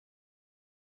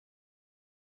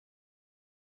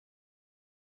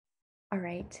All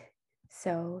right,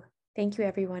 so thank you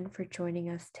everyone for joining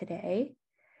us today.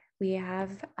 We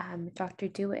have Dr.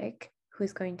 Dueck, who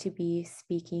is going to be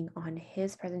speaking on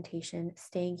his presentation,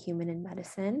 Staying Human in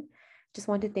Medicine. Just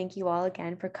want to thank you all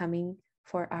again for coming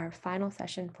for our final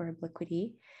session for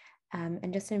Obliquity.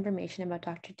 And just information about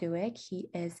Dr. Dueck, he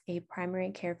is a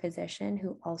primary care physician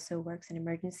who also works in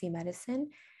emergency medicine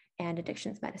and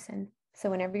addictions medicine. So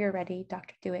whenever you're ready,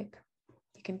 Dr. Dueck,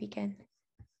 you can begin.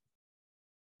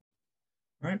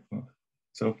 All right. Well,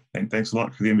 so thanks a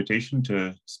lot for the invitation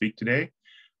to speak today.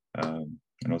 I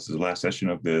know this is the last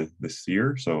session of this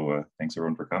year, so thanks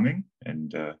everyone for coming.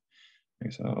 And I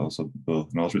guess I also will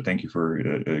acknowledge it. Thank you for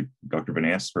Dr. Van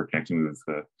Ness for connecting me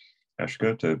with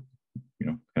Ashka to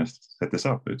kind of set this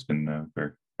up. It's been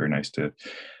very, very nice to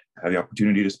have the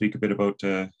opportunity to speak a bit about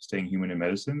staying human in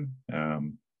medicine.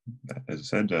 As I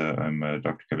said, I'm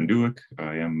Dr. Kevin Dueck.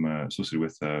 I am associated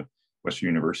with Western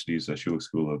University's Schulich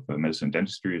School of Medicine and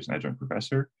Dentistry as an adjunct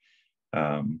professor.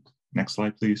 Next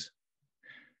slide, please.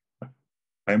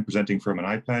 I am presenting from an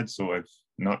iPad, so I've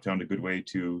not found a good way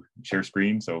to share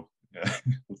screen. So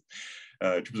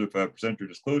in terms of presenter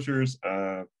disclosures,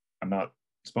 I'm not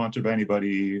sponsored by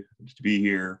anybody to be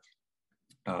here.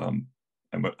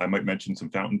 I might mention some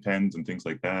fountain pens and things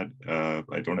like that.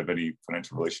 I don't have any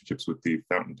financial relationships with the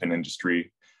fountain pen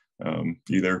industry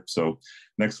either. So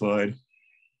next slide.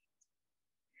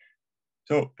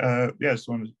 So yeah, just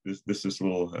wanted this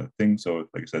little thing. So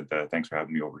like I said, thanks for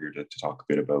having me over here to talk a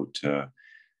bit about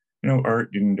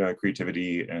art and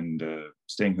creativity and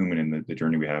staying human in the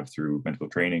journey we have through medical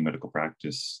training, medical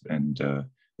practice, and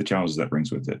the challenges that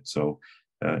brings with it. So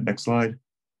next slide.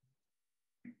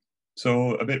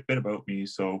 So a bit about me.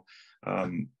 So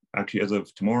actually, as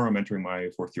of tomorrow, I'm entering my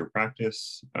 4th year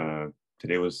practice.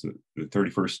 Today was the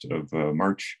 31st of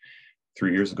March.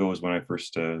 3 years ago is when I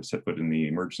first set foot in the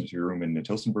emergency room in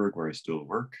Tilsonburg, where I still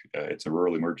work. It's a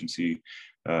rural emergency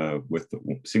with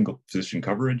single physician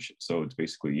coverage. So it's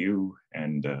basically you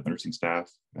and nursing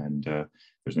staff, and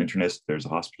there's an internist, there's a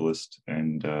hospitalist,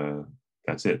 and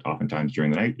that's it. Oftentimes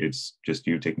during the night, it's just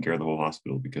you taking care of the whole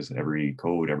hospital because every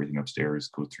code, everything upstairs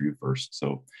goes through you first.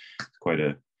 So it's quite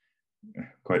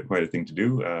a thing to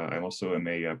do. I also am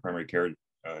a primary care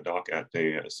doc at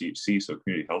a CHC, so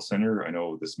Community Health Center. I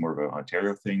know this is more of an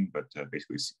Ontario thing, but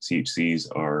basically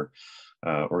CHCs are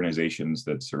organizations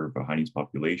that serve high needs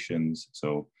populations.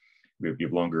 So we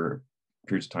have longer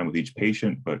periods of time with each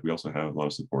patient, but we also have a lot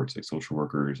of supports like social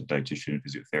workers, a dietitian,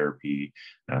 physiotherapy,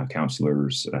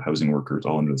 counselors, housing workers,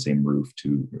 all under the same roof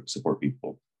to support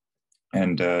people.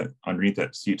 And underneath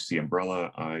that CHC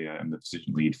umbrella, I am the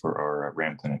physician lead for our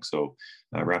RAM clinic, so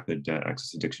Rapid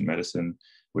Access Addiction Medicine,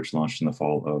 which launched in the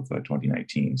fall of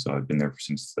 2019. So I've been there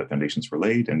since the foundations were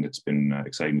laid, and it's been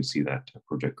exciting to see that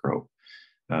project grow.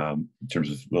 In terms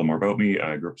of a little more about me,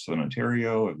 I grew up in Southern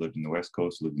Ontario. I've lived in the West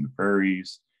Coast, lived in the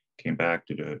prairies, came back,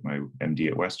 did my MD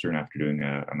at Western after doing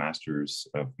a master's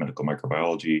of medical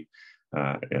microbiology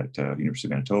at University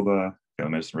of Manitoba,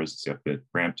 family medicine residency up at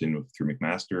Brampton through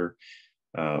McMaster.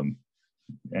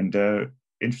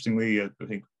 Interestingly, I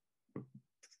think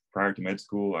prior to med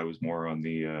school, I was more on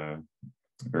the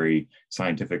very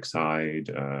scientific side,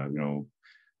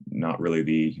 not really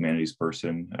the humanities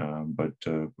person. But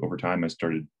over time, I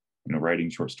started, writing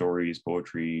short stories,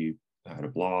 poetry. I had a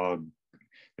blog.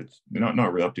 It's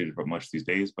not really updated but much these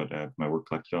days, but my work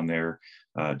collected on there.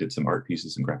 Did some art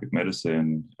pieces in graphic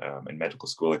medicine. In medical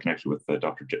school, I connected with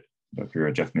Dr.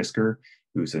 Jeff Misker,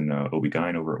 who's an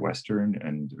OB-GYN over at Western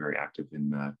and very active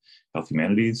in health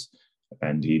humanities.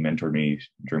 And he mentored me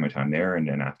during my time there and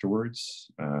then afterwards.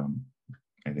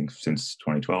 I think since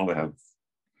 2012, I have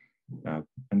I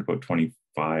think about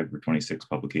 25 or 26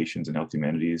 publications in health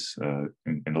humanities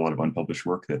and a lot of unpublished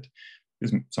work that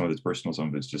isn't, some of it's personal, some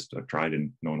of it's just I've tried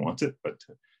and no one wants it, but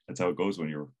that's how it goes when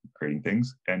you're creating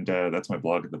things. And that's my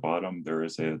blog at the bottom. There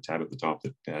is a tab at the top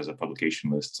that has a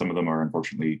publication list. Some of them are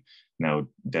unfortunately now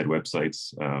dead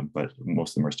websites, but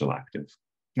most of them are still active.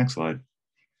 Next slide.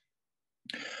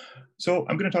 So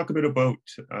I'm going to talk a bit about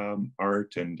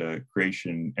art and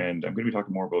creation, and I'm going to be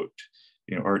talking more about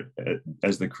art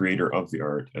as the creator of the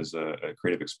art, as a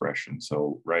creative expression.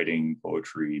 So writing,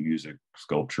 poetry, music,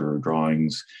 sculpture,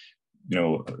 drawings,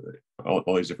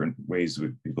 all these different ways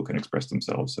that people can express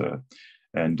themselves.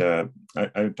 I'm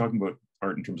talking about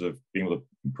art in terms of being able to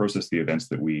process the events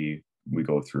that we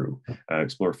go through,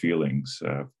 explore feelings,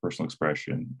 personal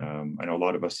expression. I know a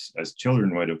lot of us as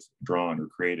children might have drawn or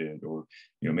created or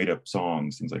made up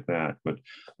songs, things like that. But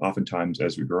oftentimes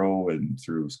as we grow and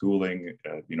through schooling,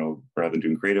 rather than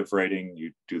doing creative writing,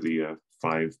 you do the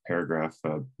 5-paragraph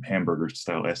hamburger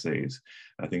style essays,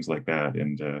 things like that.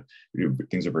 And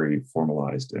things are very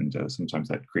formalized, and sometimes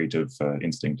that creative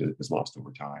instinct is lost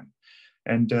over time.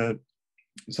 And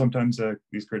sometimes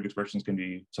these creative expressions can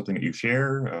be something that you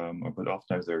share, but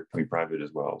oftentimes they can be private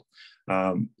as well.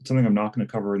 Something I'm not going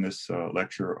to cover in this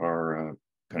lecture are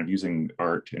kind of using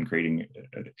art and creating,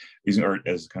 using art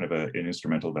as kind of an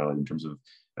instrumental value in terms of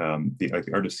the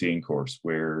art of seeing course,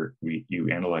 where you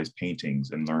analyze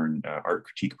paintings and learn art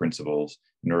critique principles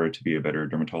in order to be a better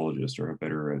dermatologist or a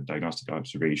better diagnostic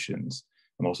observations.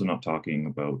 I'm also not talking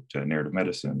about narrative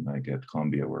medicine, like at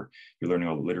Columbia, where you're learning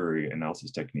all the literary analysis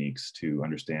techniques to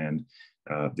understand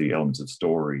the elements of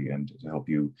story and to help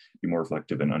you be more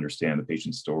reflective and understand the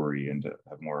patient's story and to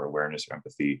have more awareness or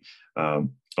empathy.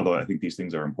 Although I think these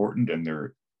things are important and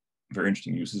they're very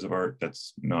interesting uses of art,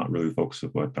 that's not really the focus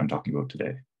of what I'm talking about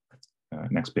today.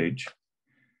 Next page.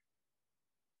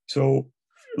 So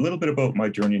a little bit about my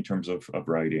journey in terms of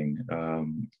writing.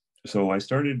 So I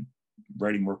started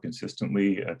writing more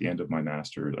consistently at the end of my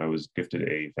master's. I was gifted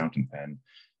a fountain pen.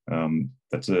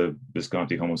 That's a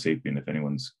Visconti Homo sapien, if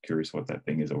anyone's curious what that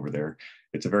thing is over there.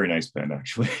 It's a very nice pen,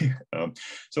 actually.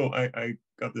 So I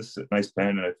got this nice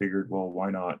pen, and I figured, well,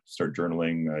 why not start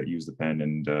journaling, use the pen?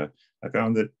 And I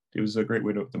found that it was a great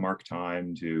way to mark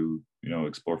time, to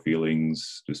explore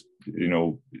feelings, just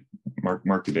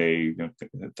mark the day,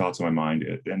 thoughts on my mind,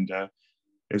 and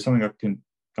it was something I've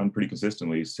done pretty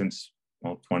consistently since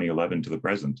 2011 to the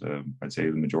present. I'd say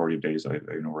the majority of days I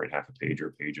write half a page or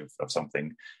a page of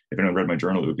something. If anyone read my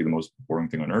journal, it would be the most boring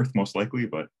thing on earth, most likely,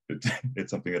 but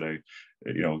it's something that I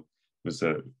was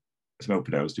some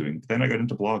output I was doing. But then I got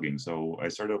into blogging. So I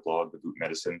started a blog, The Boot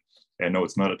Medicine. And no,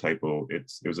 it's not a typo.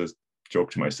 It was a joke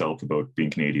to myself about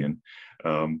being Canadian.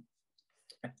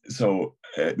 So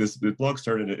this blog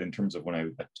started in terms of when I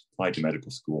applied to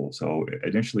medical school. So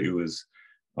initially it was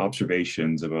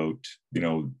observations about,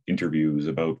 interviews,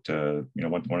 about,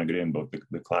 when I get in, about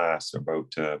the class,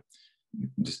 about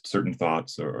just certain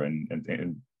thoughts,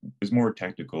 and it's more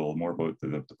technical, more about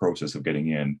the process of getting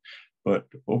in. But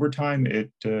over time,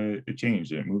 it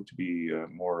changed, and it moved to be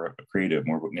more creative,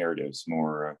 more about narratives,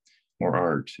 more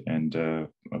art. And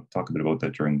I'll talk a bit about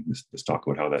that during this talk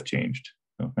about how that changed.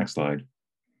 So, next slide.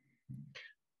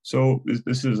 So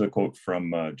this is a quote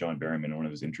from John Berryman in one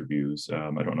of his interviews.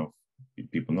 I don't know if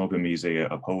people know him. He's a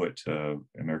poet,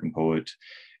 American poet,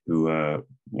 who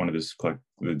one of his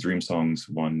the Dream Songs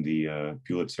won the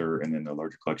Pulitzer, and then the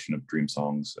larger collection of Dream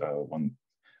Songs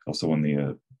also won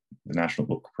the National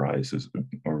Book Prize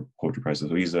or Poetry Prize.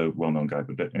 So he's a well-known guy.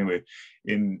 But anyway,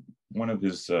 in one of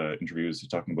his interviews, he's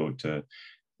talking about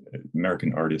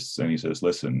American artists, and he says,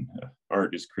 "Listen,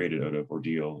 art is created out of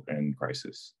ordeal and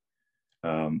crisis."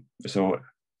 So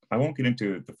I won't get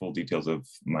into the full details of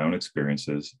my own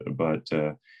experiences, but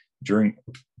during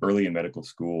early in medical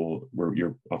school, where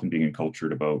you're often being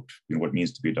encultured about what it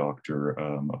means to be a doctor,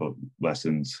 about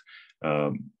lessons,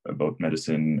 about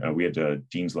medicine. We had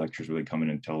dean's lectures where they come in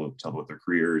and tell about their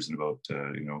careers and about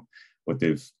what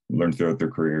they've learned throughout their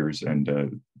careers, and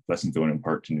lessons they want to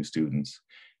impart to new students.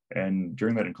 And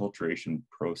during that enculturation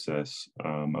process,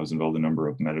 I was involved in a number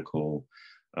of medical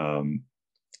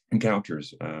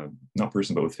encounters, not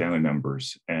personally, but with family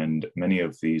members. And many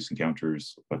of these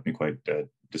encounters left me quite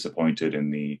disappointed in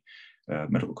the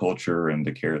medical culture and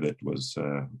the care that was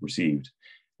received.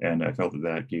 And I felt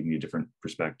that gave me a different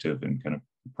perspective and kind of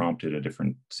prompted a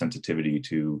different sensitivity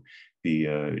to the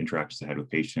interactions I had with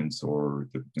patients, or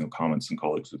the comments some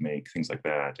colleagues would make, things like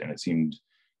that. And it seemed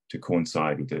to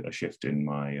coincide with a shift in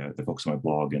the focus of my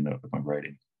blog and my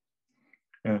writing.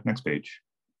 Next page.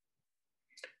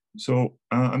 So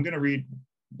I'm going to read,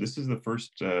 this is the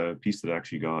first piece that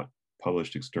actually got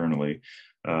published externally.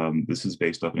 This is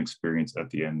based off an experience at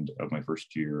the end of my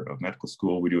first year of medical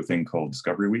school. We do a thing called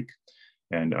Discovery Week,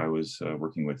 and I was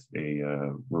working with a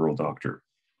rural doctor.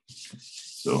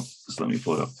 So just let me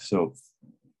pull it up. So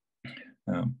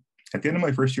at the end of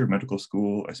my first year of medical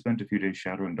school, I spent a few days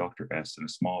shadowing Dr. S in a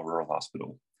small rural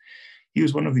hospital. He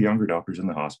was one of the younger doctors in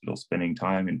the hospital, spending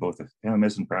time in both a family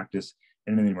medicine practice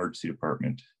and in the emergency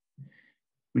department.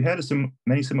 We had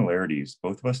many similarities.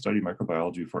 Both of us studied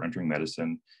microbiology before entering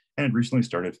medicine and had recently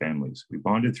started families. We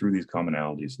bonded through these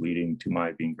commonalities, leading to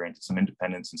my being granted some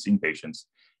independence in seeing patients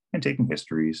and taking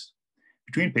histories.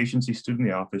 Between patients, he stood in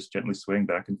the office, gently swaying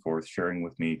back and forth, sharing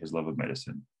with me his love of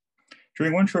medicine.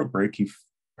 During one short break, he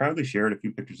proudly shared a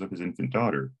few pictures of his infant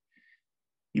daughter.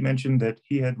 He mentioned that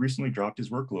he had recently dropped his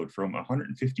workload from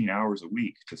 115 hours a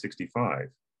week to 65,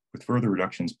 with further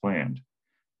reductions planned.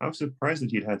 I was surprised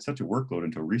that he had had such a workload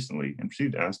until recently, and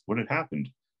proceeded to ask what had happened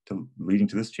leading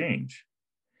to this change.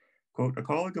 Quote, a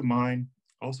colleague of mine,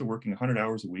 also working 100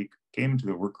 hours a week, came into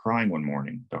the work crying one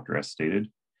morning, Dr. S stated.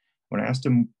 When I asked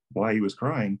him why he was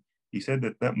crying, he said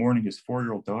that that morning his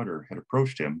 4-year-old daughter had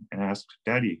approached him and asked,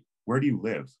 Daddy, where do you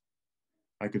live?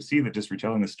 I could see that just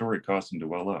retelling the story caused him to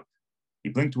well up. He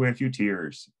blinked away a few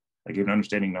tears. I gave an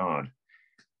understanding nod.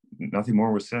 Nothing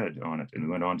more was said on it, and we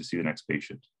went on to see the next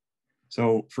patient.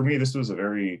 So for me, this was a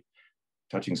very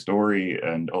touching story,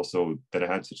 and also that I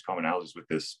had such commonalities with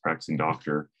this practicing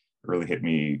doctor really hit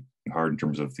me hard in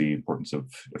terms of the importance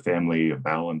of a family, of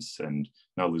balance, and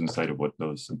not losing sight of what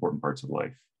those important parts of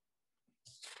life.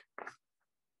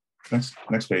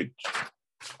 Next page.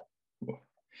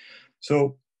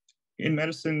 So in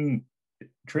medicine,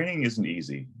 training isn't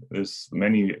easy. There's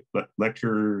many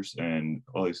lectures and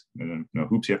all these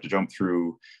hoops you have to jump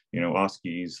through,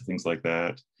 OSCEs, things like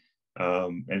that.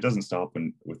 And it doesn't stop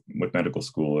with medical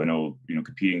school. I know,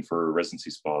 competing for residency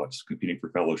spots, competing for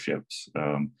fellowships.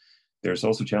 There's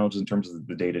also challenges in terms of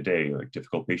the day-to-day, like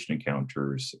difficult patient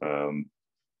encounters.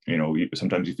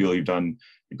 Sometimes you feel you've gone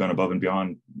above and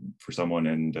beyond for someone,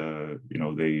 and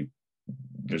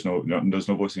there's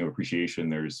no voicing of appreciation.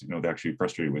 They're actually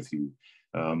frustrated with you.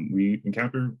 We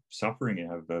encounter suffering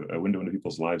and have a window into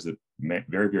people's lives that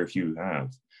very, very few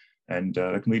have. And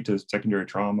that can lead to secondary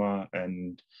trauma.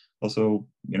 And also,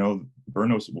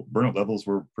 burnout levels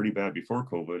were pretty bad before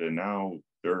COVID, and now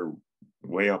they're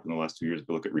way up in the last 2 years if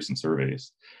you look at recent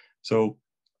surveys. So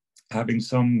having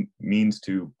some means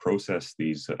to process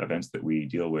these events that we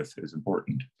deal with is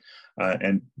important.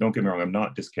 And don't get me wrong, I'm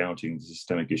not discounting the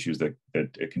systemic issues that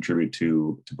contribute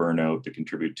to burnout, that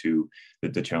contribute to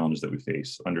the challenges that we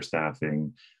face,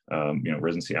 understaffing,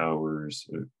 residency hours,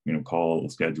 call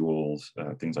schedules,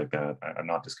 things like that. I'm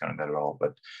not discounting that at all,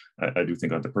 but I do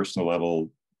think on the personal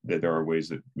level that there are ways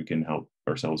that we can help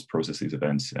ourselves process these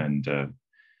events and,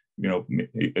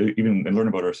 even learn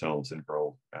about ourselves and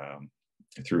grow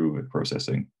through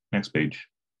processing. Next page.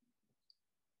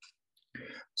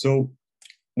 So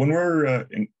when we're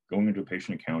going into a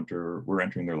patient encounter, we're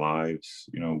entering their lives,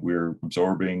 we're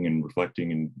absorbing and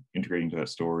reflecting and integrating to that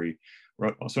story.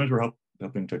 Sometimes we're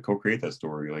helping to co-create that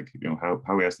story, like,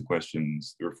 how we ask the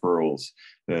questions, the referrals,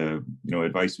 the,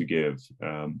 advice we give.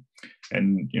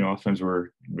 And, oftentimes we're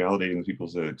validating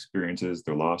people's experiences,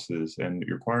 their losses, and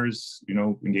it requires,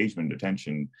 engagement,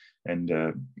 attention, and,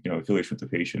 affiliation with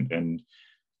the patient. And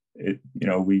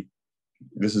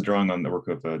this is drawing on the work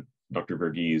of Dr.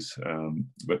 Verghese,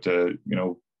 but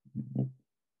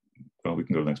well, we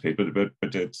can go to the next page, but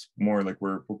it's more like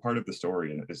we're part of the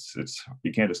story, and it's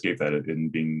you can't escape that in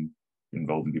being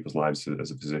involved in people's lives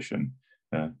as a physician.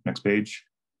 Next page.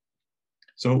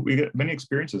 So we get many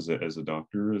experiences as a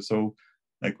doctor. So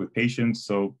like with patients,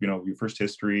 so, your first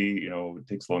history, it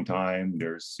takes a long time.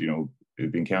 There's, the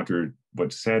encounter,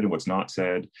 what's said and what's not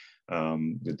said,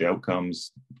 the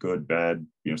outcomes, good, bad,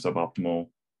 suboptimal.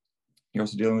 You're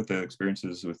also dealing with the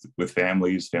experiences with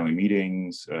families, family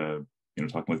meetings,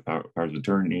 talking with powers of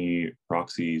attorney,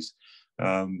 proxies.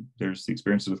 There's the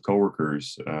experiences with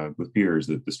coworkers, with peers,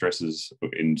 the stresses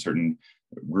in certain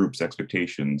groups,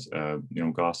 expectations,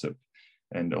 gossip.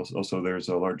 And also there's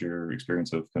a larger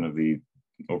experience of kind of the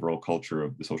overall culture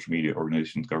of the social media,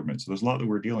 organizations, government. So there's a lot that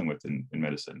we're dealing with in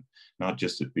medicine, not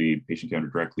just at the patient encounter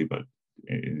directly, but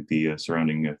the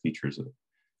surrounding features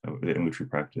in which we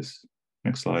practice.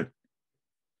 Next slide.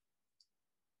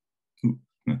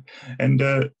 And,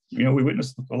 we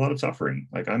witnessed a lot of suffering.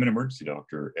 Like, I'm an emergency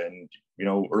doctor, and,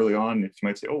 early on, if you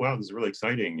might say, oh, wow, this is really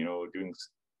exciting, doing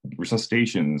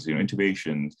resuscitations,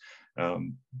 intubations.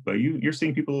 But you're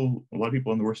seeing a lot of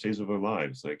people in the worst days of their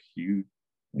lives. Like,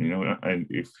 and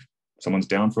if someone's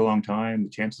down for a long time, the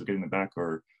chances of getting them back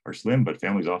are slim, but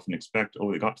families often expect,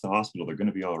 oh, they got to the hospital, they're going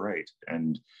to be all right.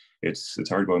 And it's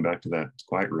hard going back to that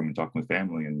quiet room and talking with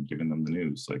family and giving them the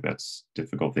news. Like, that's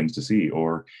difficult things to see.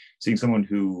 Or seeing someone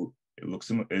who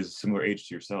is similar age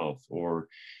to yourself, or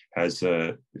has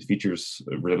features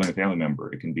resembling a family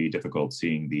member. It can be difficult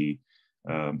seeing the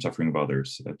suffering of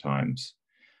others at times.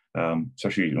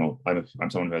 Especially, I'm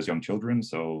someone who has young children,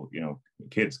 so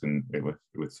kids can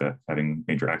with having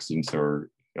major accidents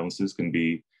or illnesses can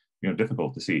be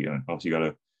difficult to see. And also, you got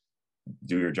to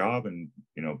do your job and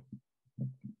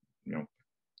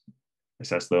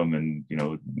assess them and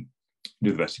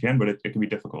do the best you can, but it can be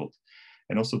difficult.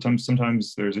 And also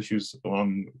sometimes there's issues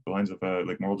along the lines of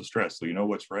like moral distress. So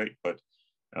what's right, but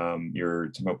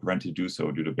you're somehow prevented to do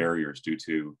so due to barriers, due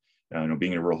to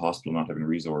being in a rural hospital, not having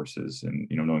resources, and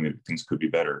knowing that things could be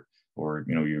better, or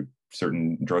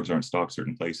certain drugs aren't stocked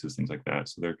certain places, things like that.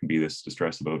 So there can be this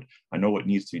distress about, I know what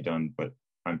needs to be done, but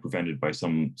I'm prevented by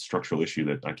some structural issue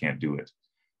that I can't do it.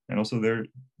 And also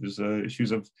there's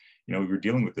issues of you're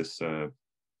dealing with this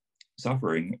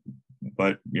suffering,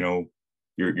 but you're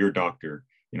a doctor.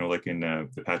 Like in the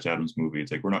Patch Adams movie,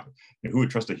 it's like, we're not, who would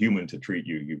trust a human to treat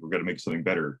you? We're going to make something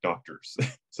better, doctors.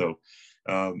 So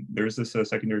there's this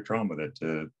secondary trauma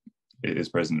that is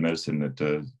present in medicine that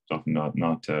is often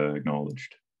not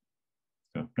acknowledged.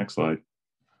 So next slide.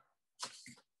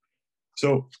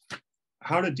 So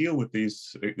how to deal with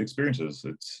these experiences?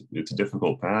 It's a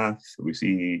difficult path. We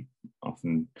see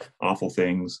often awful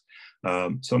things. So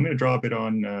I'm going to draw a bit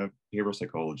on behavioral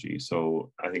psychology.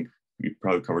 So I think we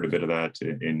probably covered a bit of that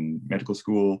in medical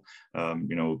school.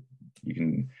 You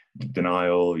can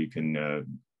denial, you can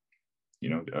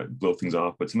blow things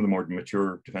off, but some of the more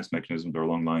mature defense mechanisms are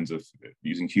along lines of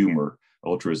using humor,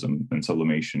 altruism, and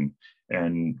sublimation.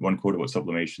 And one quote about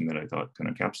sublimation that I thought kind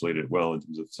of encapsulated it well in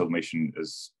terms of sublimation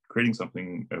as creating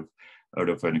something out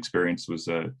of an experience was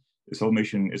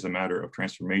sublimation is a matter of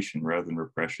transformation rather than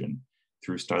repression.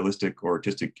 Through stylistic or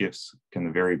artistic gifts can the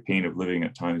very pain of living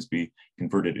at times be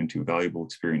converted into valuable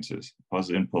experiences.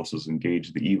 Positive impulses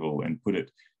engage the evil and put it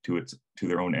to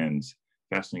their own ends,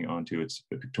 fastening onto its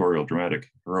pictorial, dramatic,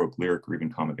 heroic, lyric, or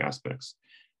even comic aspects.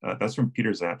 That's from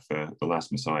Peter Zatfa, The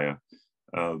Last Messiah.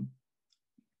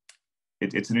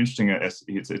 It's an interesting it's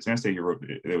an essay he wrote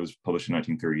that was published in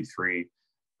 1933.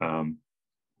 I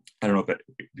don't know if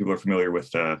people are familiar with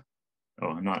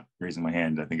I'm not raising my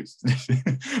hand. I think it's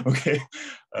okay.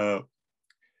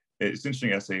 It's an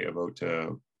interesting essay about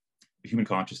human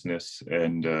consciousness,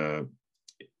 and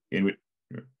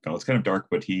it's kind of dark,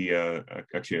 but he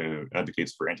actually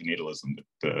advocates for antinatalism.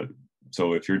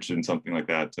 So if you're interested in something like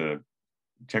that,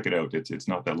 check it out. It's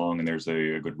not that long, and there's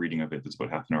a good reading of it that's about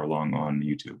half an hour long on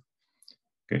YouTube.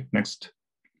 Okay, next.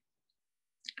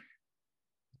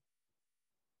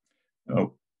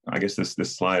 Oh, I guess this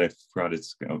slide, I forgot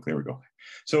there we go.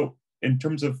 So in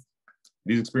terms of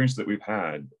these experiences that we've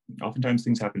had, oftentimes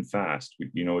things happen fast.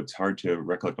 It's hard to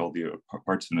recollect all the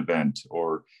parts of an event,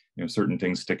 or certain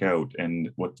things stick out, and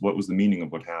what was the meaning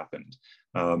of what happened.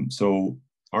 So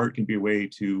art can be a way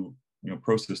to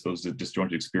process those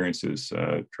disjointed experiences,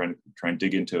 try and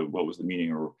dig into what was the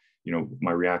meaning, or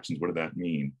my reactions, what did that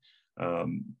mean?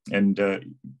 And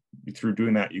through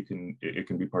doing that, it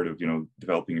can be part of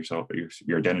developing yourself,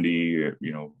 your identity,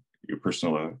 your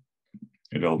personal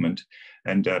development.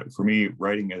 And for me,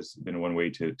 writing has been one way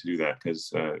to do that,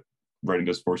 because writing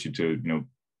does force you to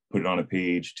put it on a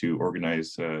page, to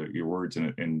organize your words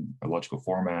in a logical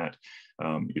format.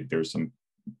 There's some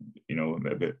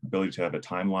ability to have a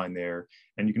timeline there,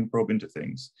 and you can probe into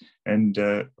things. And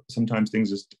sometimes things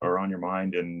just are on your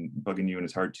mind and bugging you, and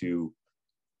it's hard to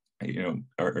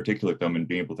articulate them, and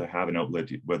being able to have an outlet,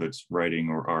 whether it's writing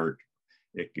or art.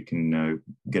 It can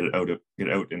get it out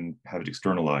and have it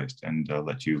externalized, and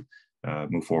let you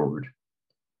move forward.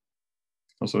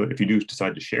 Also, if you do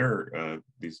decide to share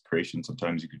these creations,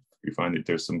 sometimes you find that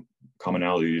there's some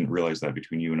commonality. You didn't realize that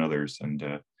between you and others, and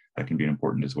that can be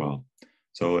important as well.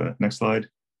 So next slide.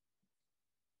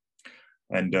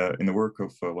 And in the work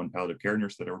of one palliative care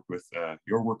nurse that I worked with,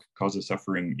 your work causes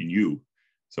suffering in you.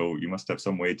 So you must have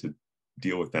some way to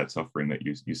deal with that suffering that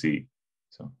you see.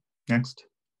 So next.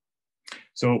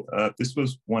 So this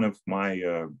was one of my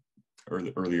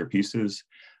earlier pieces.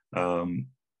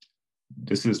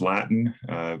 This is Latin.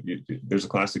 There's a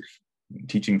classic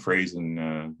teaching phrase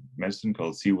in medicine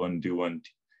called see one, do one,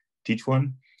 teach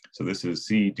one. So this is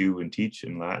see, do, and teach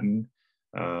in Latin.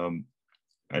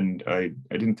 And I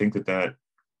didn't think that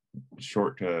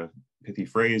short, pithy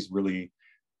phrase really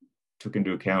took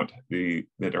into account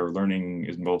that our learning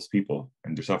involves people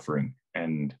and their suffering.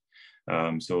 And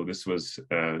so this was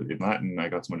in Latin. I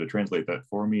got someone to translate that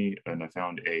for me, and I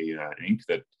found an ink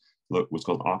that was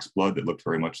called ox blood that looked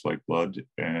very much like blood,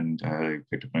 and I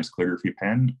picked up a nice calligraphy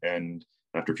pen, and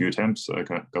after a few attempts, I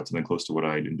got something close to what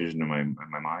I'd envisioned in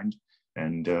my mind.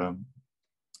 And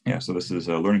yeah, so this is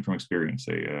learning from experience,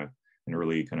 an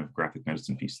early kind of graphic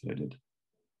medicine piece that I did.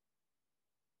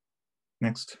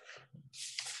 Next.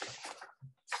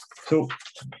 So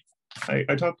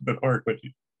I talked about art, but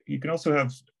you can also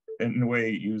have, in a way,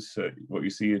 use what you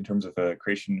see in terms of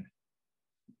creating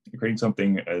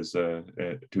something as to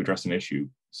address an issue.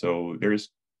 So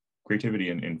there's creativity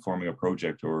in forming a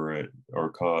project or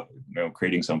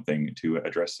creating something to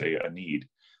address a need.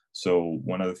 So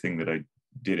one other thing that I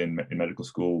did in medical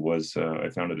school was I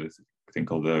founded a thing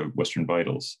called the Western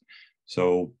Vitals.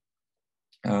 So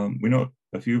we know,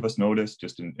 a few of us noticed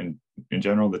just in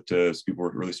general that people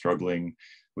were really struggling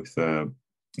with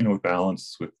with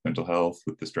balance, with mental health,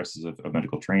 with the stresses of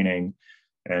medical training.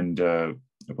 And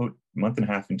about a month and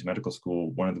a half into medical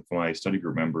school, one of my study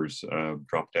group members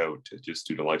dropped out just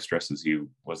due to life stresses. He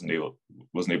wasn't able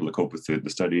to cope with the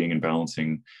studying and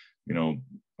balancing,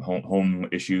 home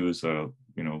issues.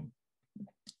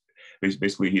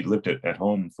 Basically he lived at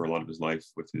home for a lot of his life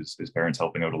with his parents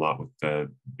helping out a lot with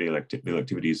daily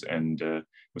activities, and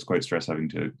was quite stressed having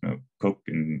to cook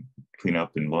and clean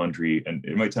up and laundry. And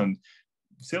it might sound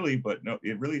silly, but no,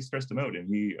 it really stressed him out. And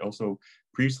he also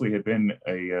previously had been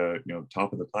a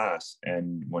top of the class,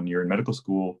 and when you're in medical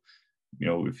school,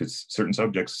 if it's certain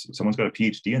subjects, someone's got a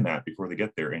PhD in that before they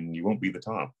get there, and you won't be the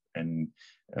top. And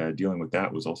dealing with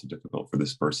that was also difficult for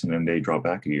this person, and they dropped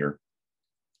back a year.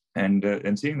 And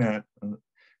seeing that,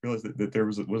 realized that there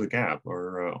was a gap.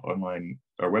 Our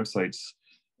websites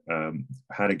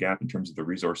had a gap in terms of the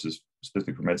resources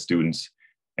specific for med students.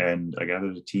 And I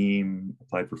gathered a team,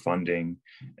 applied for funding,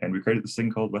 and we created this thing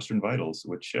called Western Vitals,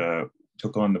 which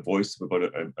took on the voice of about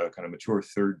a kind of mature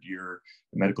third-year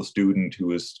medical student who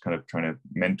was kind of trying to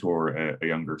mentor a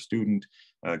younger student,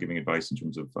 giving advice in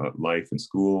terms of life and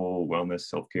school, wellness,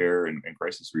 self-care, and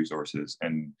crisis resources.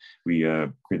 And we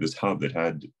created this hub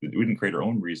that we didn't create our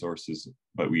own resources,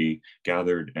 but we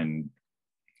gathered and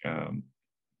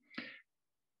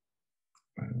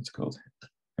what's it called?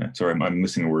 Sorry, I'm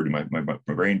missing a word in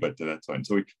my brain, but that's fine.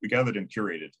 So we gathered and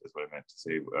curated, is what I meant to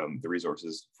say, the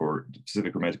resources for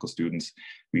specific for medical students.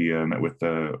 We met with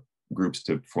groups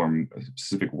to form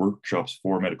specific workshops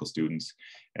for medical students,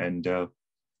 and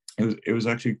it was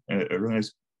actually a really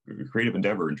nice creative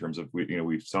endeavor in terms of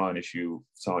we saw an issue,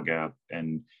 saw a gap,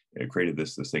 and created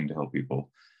this thing to help people,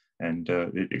 and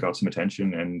it got some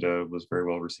attention and was very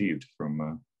well received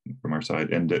from our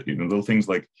side. And little things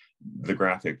like the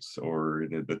graphics or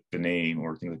the name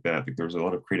or things like that. There was a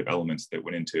lot of creative elements that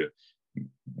went into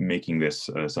making this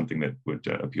something that would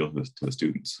appeal to the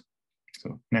students.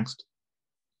 So next.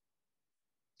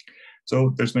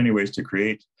 So there's many ways to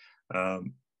create. Yeah,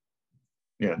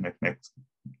 next.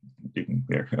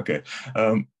 There. Okay.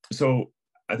 So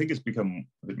I think it's become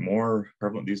a bit more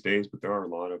prevalent these days, but there are a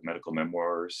lot of medical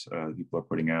memoirs people are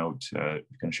putting out, kind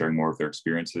of sharing more of their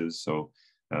experiences. So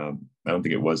I don't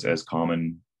think it was as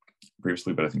common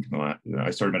previously, but I think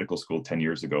I started medical school 10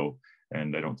 years ago,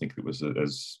 and I don't think it was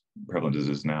as prevalent as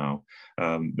it is now.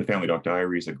 The Family Doc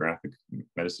Diary is a graphic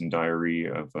medicine diary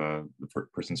of the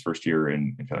person's first year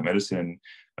in family medicine.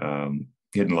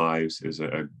 Hidden Lives is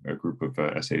a group of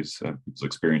essays, people's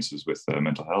experiences with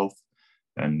mental health.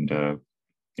 And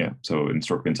yeah, so in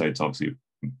Stroke of Insight, it's obviously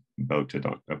about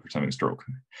a person having a stroke.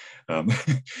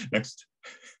 Next.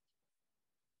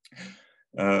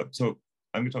 So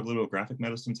I'm going to talk a little about graphic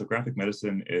medicine. So graphic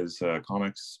medicine is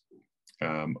comics,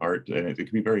 art, and it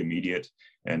can be very immediate.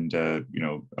 And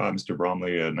Mr.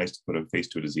 Bromley, nice to put a face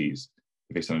to a disease,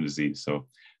 face on a disease. So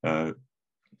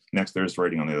next, there's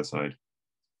writing on the other side.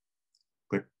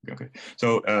 Click. Okay.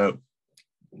 So part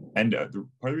of the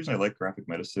reason I like graphic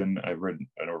medicine, I've read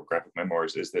a number of graphic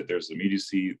memoirs, is that there's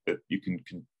immediacy, that you can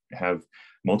have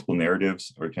multiple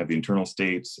narratives, or you can have the internal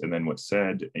states and then what's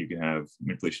said, and you can have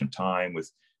manipulation of time with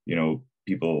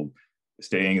people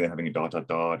staying and then having a ...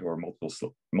 or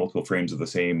multiple frames of the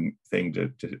same thing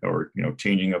or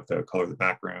changing of the color of the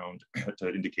background to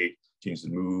indicate changes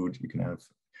in mood. You can have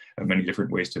many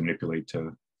different ways to manipulate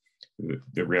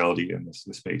the reality and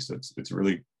the space. It's a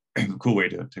really cool way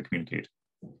to communicate.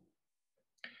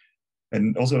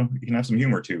 And also you can have some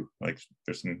humor too. Like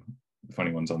there's some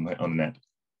funny ones on the net.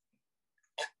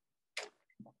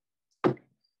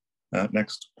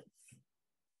 Next.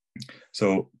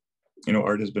 So,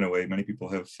 art has been a way many people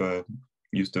have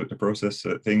used to process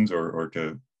things or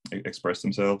to express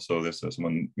themselves. So this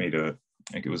someone made I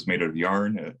think it was made out of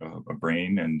yarn, a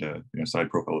brain, and a side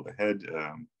profile of the head.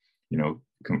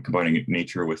 Combining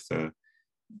nature with the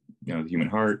human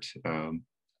heart.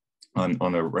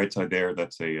 On the right side there,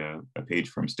 that's a page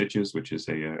from Stitches, which is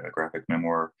a graphic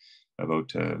memoir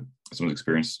about someone's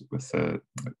experience with I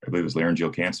believe it was laryngeal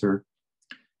cancer.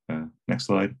 Next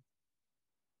slide.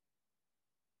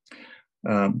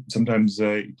 Sometimes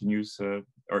you can use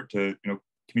art to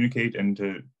communicate and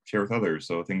to share with others.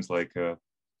 So things like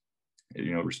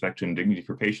respect and dignity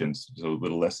for patients. So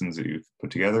little lessons that you've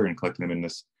put together and collecting them in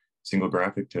this single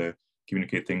graphic to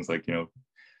communicate things like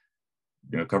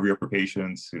cover you up for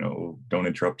patients. Don't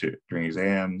interrupt it during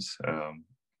exams.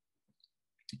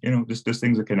 Just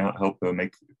things that can help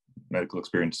make medical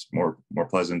experience more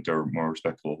pleasant or more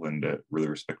respectful, and really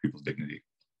respect people's dignity.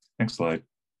 Next slide.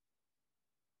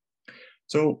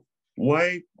 So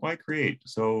why create?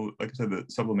 So like I said, the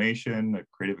sublimation, the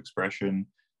creative expression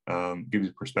gives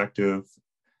you perspective.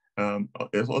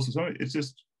 It's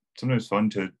just sometimes fun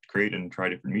to create and try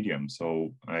different mediums.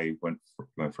 So I went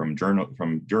from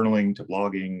journaling to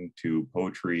blogging to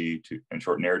poetry and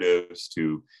short narratives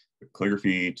to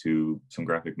calligraphy to some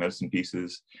graphic medicine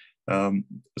pieces.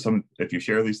 If you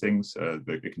share these things,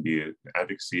 it can be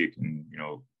advocacy. It can,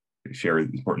 share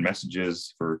important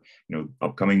messages for,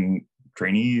 upcoming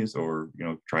trainees, or,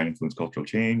 try and influence cultural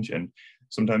change. And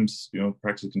sometimes,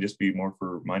 practice can just be more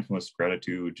for mindfulness,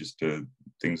 gratitude, just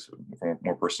things from a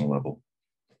more personal level.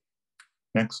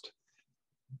 Next.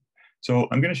 So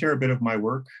I'm going to share a bit of my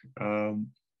work.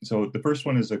 So the first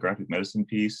one is a graphic medicine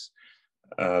piece.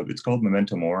 It's called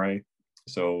Memento Mori.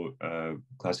 So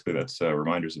classically, that's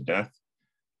reminders of death.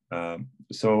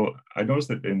 So I noticed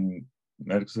that in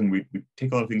medicine, we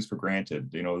take a lot of things for granted.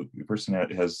 The person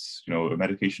has, a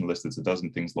medication list that's a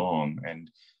dozen things long, and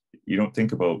you don't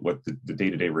think about what the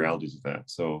day-to-day realities of that.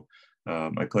 So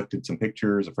I collected some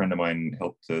pictures. A friend of mine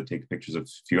helped take pictures of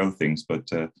a few other things, but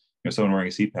someone wearing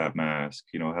a CPAP mask,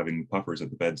 having puffers at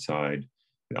the bedside,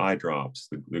 the eye drops,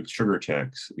 the sugar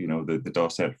checks, the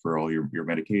dosette for all your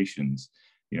medications,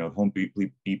 home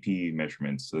BP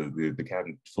measurements, the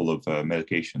cabinet full of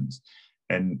medications.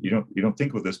 And you don't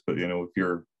think of this, but if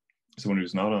you're someone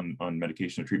who's not on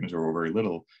medication or treatments or very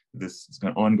little, this is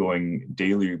kind of ongoing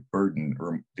daily burden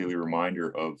or daily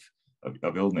reminder of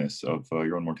illness, of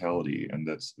your own mortality, and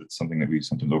that's something that we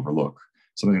sometimes overlook.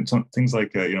 Some things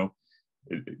like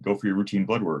go for your routine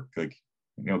blood work, like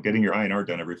getting your INR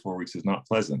done every 4 weeks is not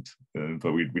pleasant,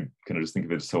 but we kind of just think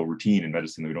of it as so routine in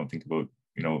medicine that we don't think about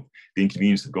the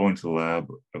inconvenience of going to the lab,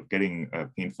 of getting a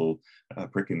painful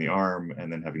prick in the arm,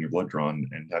 and then having your blood drawn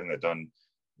and having that done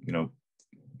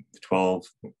 12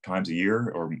 times a year,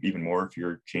 or even more if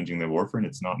you're changing the warfarin.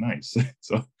 It's not nice.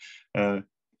 So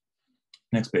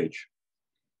next page.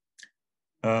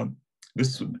 So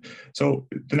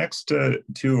the next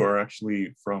two are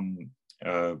actually from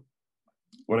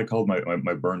what I called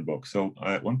my burn book. So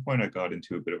at one point I got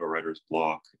into a bit of a writer's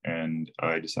block, and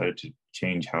I decided to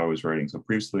change how I was writing. So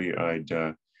previously I'd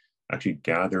actually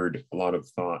gathered a lot of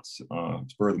thoughts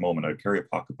spur of the moment. I'd carry a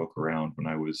pocketbook around when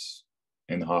I was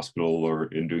in the hospital or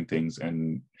in doing things,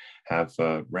 and have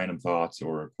random thoughts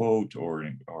or a quote or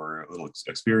a little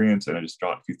experience, and I just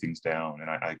jot a few things down, and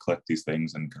I collect these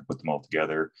things and kind of put them all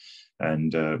together.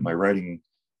 And my writing,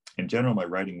 in general,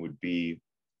 would be,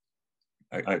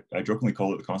 I jokingly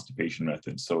call it the constipation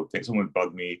method. So if someone would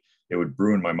bug me, it would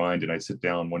brew in my mind, and I'd sit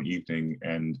down one evening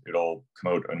and it all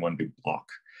come out in one big block.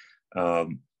 But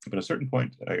at a certain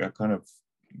point, I kind of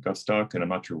got stuck, and I'm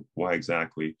not sure why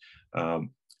exactly.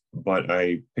 But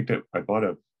I bought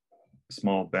a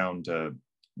small bound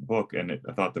book, and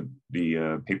I thought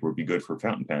the paper would be good for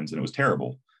fountain pens, and it was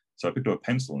terrible. So I picked up a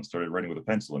pencil and started writing with a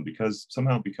pencil. And because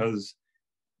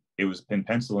it was pen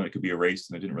pencil and it could be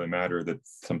erased, and it didn't really matter, that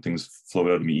some things flowed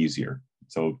out of me easier.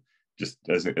 So just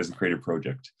as a creative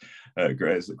project,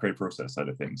 as a creative process side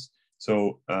of things.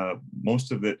 So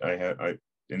most of it,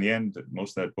 in the end,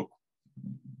 most of that book,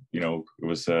 it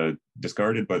was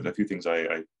discarded, but a few things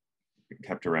I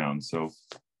kept around. So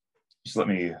just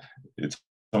it's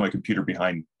on my computer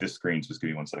behind this screen. So just give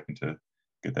me 1 second to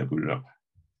get that booted up.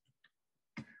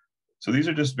 So these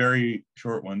are just very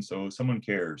short ones. So someone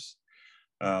cares.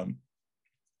 To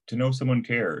know someone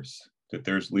cares, that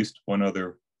there's at least one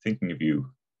other thinking of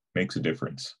you, makes a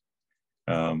difference.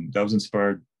 That was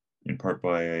inspired in part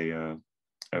by a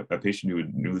patient who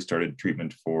had newly started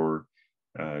treatment for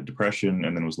depression,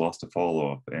 and then was lost to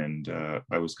follow-up. And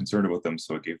I was concerned about them,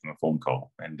 so I gave them a phone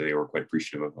call, and they were quite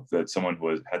appreciative of that someone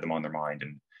who had them on their mind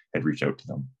and had reached out to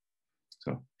them.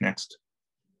 So next.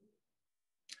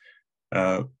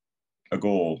 A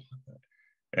goal.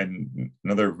 And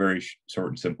another very short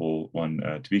and simple one,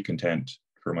 to be content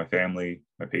for my family,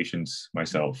 my patients,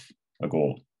 myself, a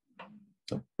goal.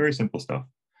 So very simple stuff.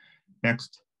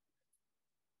 Next.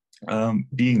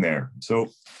 Being there. So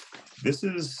this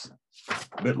is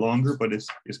a bit longer, but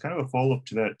it's kind of a follow-up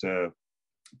to that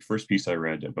first piece I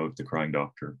read about the crying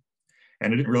doctor.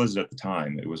 And I didn't realize it at the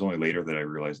time. It was only later that I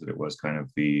realized that it was kind of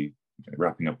the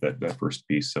wrapping up that first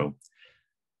piece. So,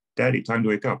 Daddy, time to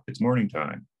wake up. It's morning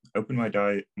time. I opened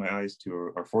my eyes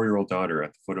to our 4-year-old daughter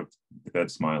at the foot of the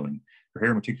bed, smiling, her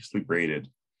hair meticulously braided.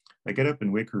 I get up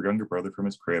and wake her younger brother from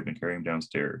his crib and carry him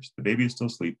downstairs. The baby is still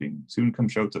sleeping. Soon come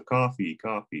shouts of coffee,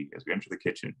 coffee as we enter the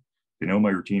kitchen. They know my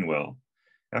routine well.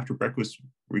 After breakfast,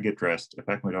 we get dressed. I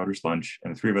pack my daughter's lunch,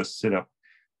 and the three of us sit up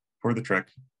for the trek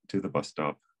to the bus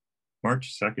stop.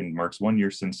 March 2nd marks 1 year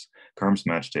since Carm's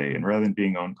match day, and rather than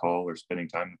being on call or spending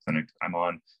time in the clinic, I'm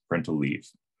on parental leave.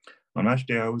 On match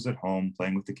day, I was at home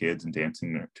playing with the kids and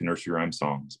dancing to nursery rhyme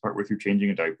songs. Partway through changing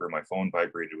a diaper, my phone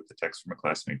vibrated with a text from a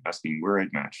classmate asking where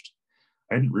I'd matched.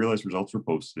 I didn't realize results were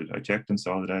posted. I checked and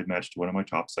saw that I had matched one of my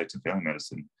top sites in family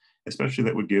medicine, especially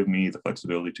that would give me the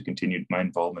flexibility to continue my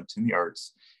involvement in the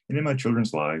arts and in my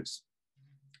children's lives.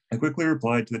 I quickly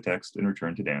replied to the text and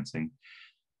returned to dancing.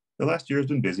 The last year has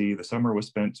been busy. The summer was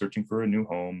spent searching for a new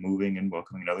home, moving, and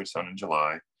welcoming another son in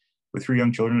July. With 3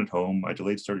 young children at home, I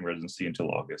delayed starting residency until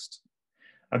August.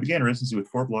 I began residency with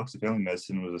 4 blocks of family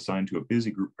medicine and was assigned to a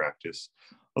busy group practice.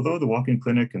 Although the walk-in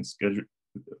clinic and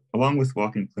along with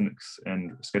walk-in clinics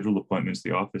and scheduled appointments,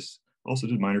 the office also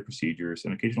did minor procedures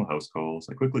and occasional house calls.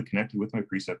 I quickly connected with my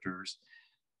preceptors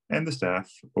and the staff,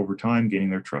 over time gaining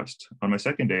their trust. On my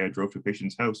second day, I drove to a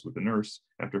patient's house with a nurse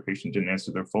after a patient didn't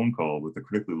answer their phone call with a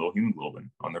critically low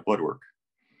hemoglobin on their blood work.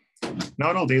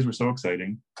 Not all days were so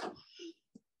exciting.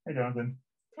 Hey, Jonathan.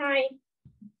 Hi.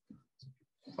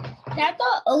 That's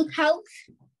our old house?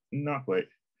 Not quite.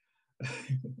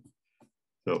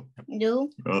 So, No.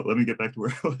 well, let me get back to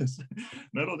where I was.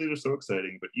 Not all days are so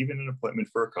exciting, but even an appointment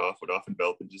for a cough would often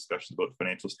develop into discussions about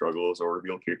financial struggles or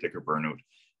reveal caretaker burnout.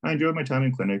 I enjoyed my time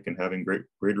in clinic and having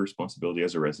greater responsibility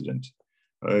as a resident.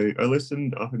 I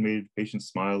listened, often made patients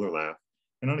smile or laugh,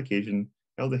 and on occasion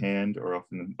held a hand or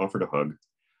often offered a hug.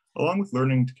 Along with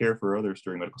learning to care for others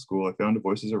during medical school, I found a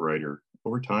voice as a writer.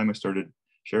 Over time, I started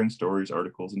sharing stories,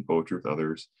 articles, and poetry with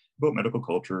others about medical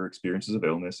culture, experiences of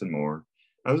illness, and more.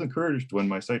 I was encouraged when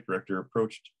my site director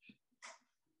approached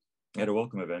at a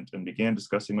welcome event and began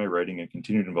discussing my writing and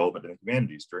continued involvement in the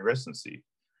humanities during residency.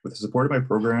 With the support of my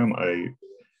program, I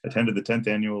attended the 10th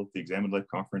annual The Examined Life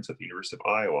Conference at the University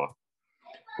of Iowa,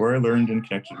 where I learned and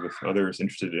connected with others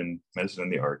interested in medicine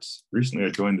and the arts. Recently, I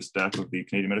joined the staff of the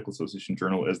Canadian Medical Association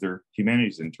Journal as their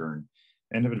humanities intern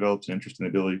and have developed an interest in the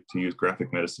ability to use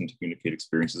graphic medicine to communicate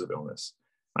experiences of illness.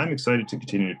 I'm excited to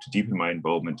continue to deepen my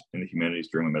involvement in the humanities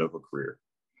during my medical career.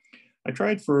 I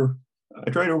tried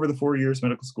over the 4 years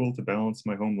medical school to balance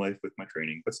my home life with my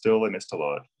training, but still I missed a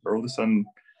lot. Our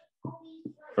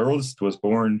oldest was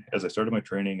born as I started my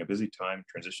training, a busy time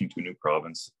transitioning to a new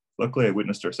province. Luckily, I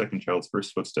witnessed our second child's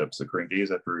first footsteps occurring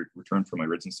days after we returned from my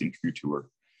residency interview tour.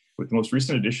 With the most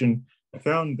recent addition, I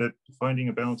found that finding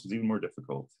a balance was even more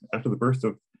difficult. After the birth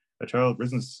of a child,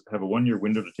 residents have a 1-year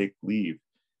window to take leave.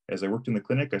 As I worked in the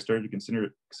clinic, I started to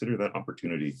consider that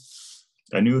opportunity.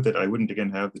 I knew that I wouldn't again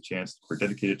have the chance for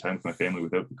dedicated time with my family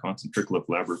without the constant trickle of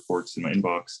lab reports in my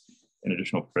inbox and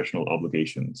additional professional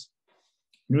obligations.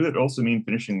 I knew that also meant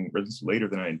finishing residency later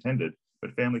than I intended,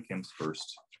 but family comes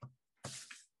first.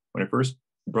 When I first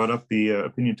brought up the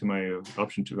opinion to my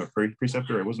option to my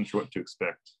preceptor, I wasn't sure what to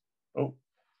expect. Oh,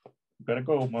 gotta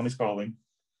go, mommy's calling.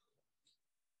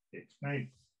 Okay,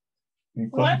 night.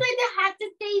 Why do I have to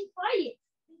stay quiet?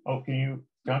 Oh,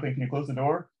 Jonathan, can you close the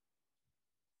door?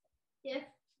 Yes.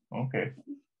 Okay.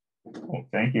 Oh,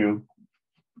 thank you.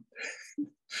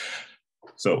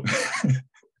 So,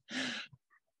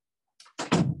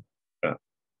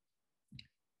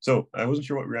 so I wasn't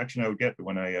sure what reaction I would get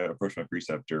when I approached my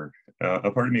preceptor.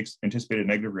 A part of me anticipated a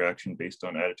negative reaction based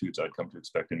on attitudes I'd come to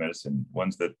expect in medicine,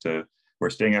 ones that where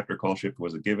staying after call shift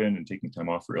was a given and taking time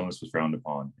off for illness was frowned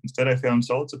upon. Instead, I found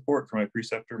solid support from my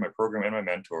preceptor, my program, and my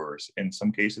mentors. In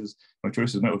some cases, my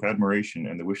choice was met with admiration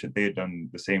and the wish that they had done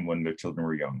the same when their children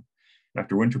were young.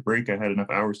 After winter break, I had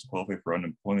enough hours to qualify for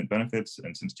unemployment benefits,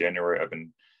 and since January, I've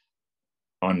been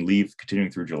on leave continuing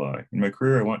through July. In my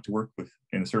career, I want to work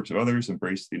in the service of others,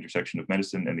 embrace the intersection of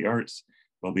medicine and the arts,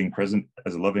 while being present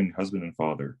as a loving husband and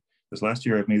father. This last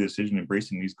year, I've made the decision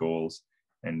embracing these goals,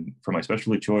 and from my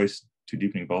specialty choice to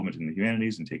deepening involvement in the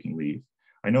humanities and taking leave.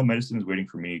 I know medicine is waiting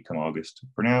for me come August.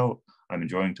 For now, I'm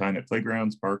enjoying time at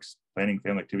playgrounds, parks, planning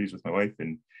family activities with my wife,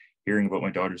 and hearing about my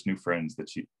daughter's new friends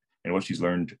and what she's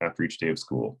learned after each day of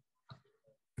school.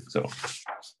 So,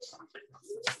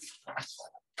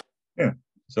 yeah.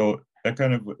 So that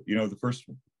kind of, the first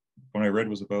one I read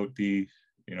was about the,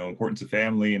 importance of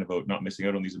family and about not missing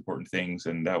out on these important things.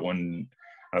 And that one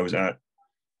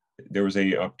there was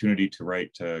a opportunity to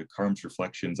write Carm's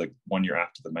reflections like 1 year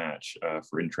after the match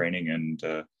for in training and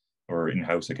or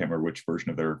in-house. I can't remember which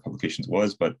version of their publications it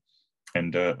was, but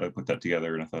I put that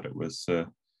together and I thought it was it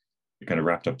kind of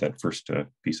wrapped up that first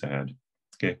piece I had.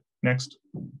 Okay, next.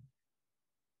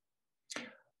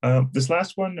 This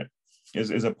last one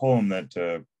is a poem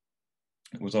that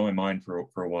was on my mind for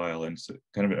a while, and it's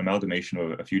kind of an amalgamation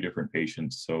of a few different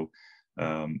patients. So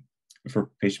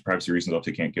for patient privacy reasons,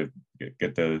 obviously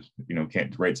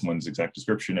can't write someone's exact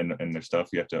description and their stuff.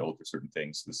 You have to alter certain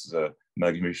things. This is a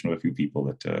amalgamation of a few people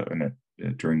that I met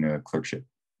during clerkship.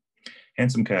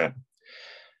 Handsome cat.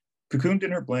 Cocooned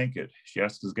in her blanket, she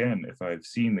asks again if I've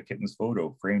seen the kitten's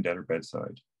photo framed at her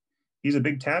bedside. He's a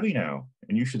big tabby now,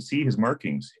 and you should see his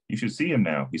markings. You should see him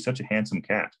now. He's such a handsome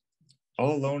cat.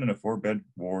 All alone in a 4-bed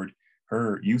ward,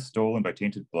 her youth stolen by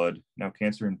tainted blood, now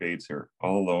cancer invades her.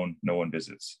 All alone, no one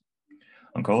visits.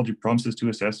 Oncology promises to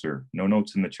assess her, no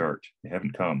notes in the chart. They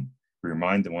haven't come. We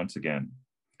remind them once again.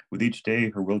 With each day,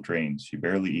 her will drains, she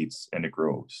barely eats, and it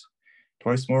grows.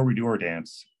 Twice more we do our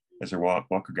dance, as her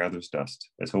walker gathers dust,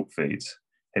 as hope fades.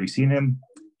 Have you seen him?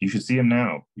 You should see him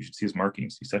now. You should see his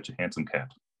markings. He's such a handsome cat.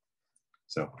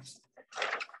 So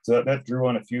that drew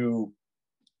on a few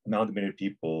amalgamated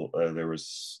people. There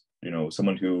was,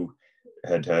 someone who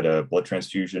had had a blood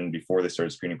transfusion before they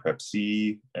started screening Prep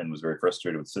C and was very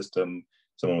frustrated with the system.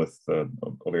 Someone with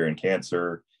ovarian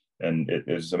cancer, and it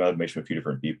is an amalgamation of a few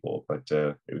different people. But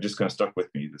it just kind of stuck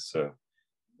with me. This,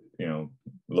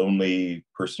 lonely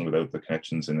person without the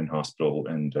connections and in hospital,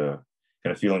 and kind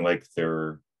of feeling like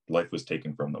their life was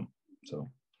taken from them. So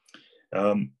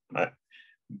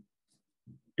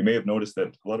you may have noticed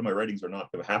that a lot of my writings are not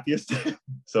the happiest.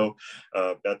 So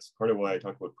that's part of why I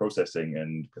talk about processing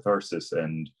and catharsis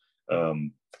and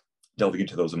delving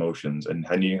into those emotions and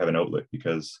how you have an outlet,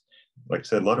 because like I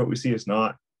said, a lot of what we see is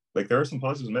not, like, there are some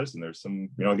positives in medicine. There's some,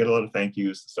 I get a lot of thank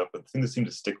yous and stuff, but the things that seem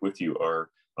to stick with you are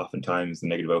oftentimes the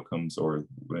negative outcomes, or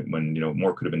when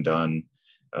more could have been done,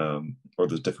 or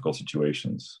those difficult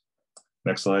situations.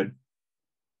 Next slide.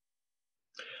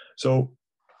 So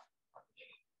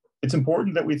it's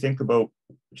important that we think about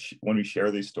when we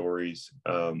share these stories,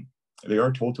 they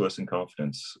are told to us in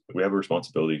confidence. We have a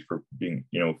responsibility for being,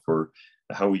 for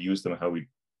how we use them, how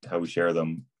we share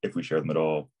them, if we share them at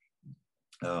all.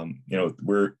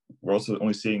 We're also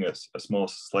only seeing a small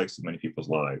slice of many people's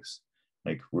lives.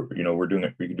 Like we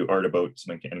can do art about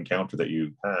an encounter that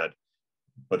you had,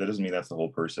 but that doesn't mean that's the whole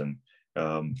person.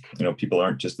 People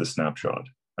aren't just this snapshot.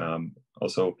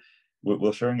 Also,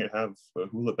 will sharing it have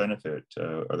who will it benefit?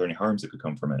 Are there any harms that could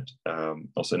come from it?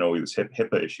 Also, know there's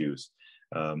HIPAA issues.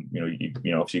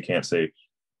 If you can't say,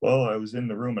 well, I was in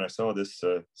the room and I saw this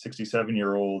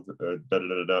 67-year-old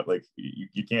like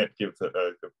you can't give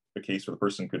a case where the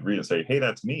person could read and say, hey,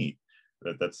 that's me.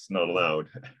 That's not allowed,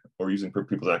 or using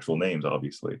people's actual names,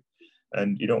 obviously.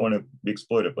 And you don't want to be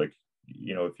exploitive. Like,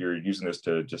 if you're using this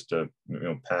to just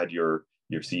pad your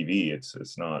CV,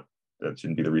 it's not, that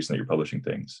shouldn't be the reason that you're publishing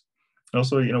things. And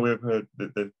also, we have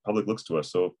the public looks to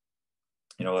us. So,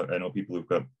 I know people who've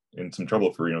got in some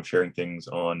trouble for, sharing things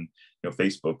on,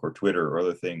 Facebook or Twitter or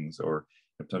other things, or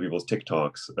some people's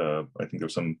TikToks. I think there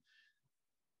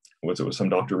was some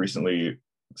doctor recently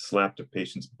slapped a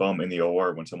patient's bum in the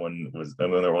OR when they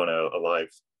were on a live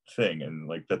thing, and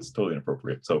like that's totally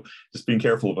inappropriate. So just being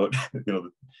careful about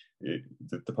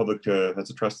the public has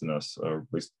a trust in us, or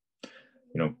at least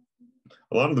a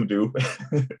lot of them do.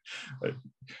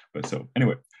 but so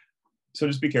anyway, so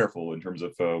just be careful in terms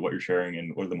of what you're sharing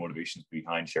and what are the motivations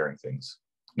behind sharing things.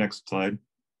 Next slide.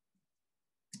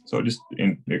 So just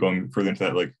going further into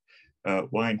that, like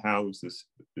why and how is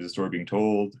the story being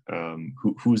told?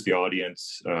 Who's the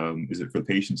audience? Is it for the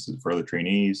patients? Is it for other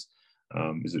trainees?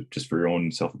 Is it just for your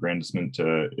own self-aggrandizement?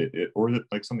 Or is it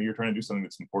like something you're trying to do something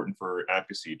that's important for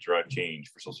advocacy, drive change,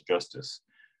 for social justice?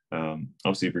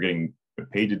 Obviously, if you're getting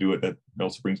paid to do it, that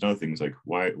also brings other things like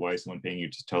why is someone paying you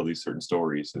to tell these certain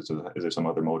stories? Is there some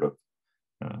other motive?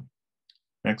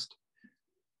 Next.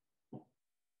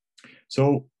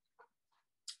 So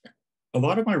a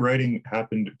lot of my writing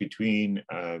happened between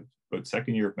about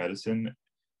second year of medicine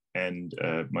and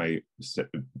my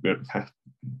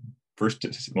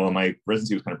my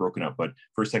residency was kind of broken up, but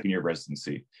second year of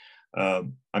residency.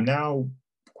 I'm now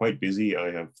quite busy.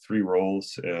 I have 3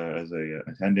 roles as a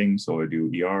attending. So I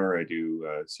do ER, I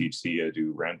do CHC, I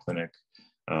do RAM clinic.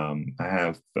 I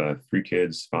have 3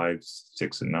 kids, 5,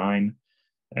 6, and 9,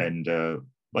 and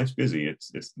life's busy.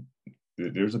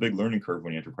 There's a big learning curve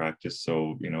when you enter practice.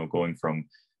 So going from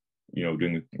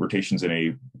doing rotations in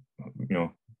a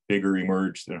bigger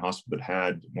emerge than a hospital that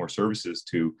had more services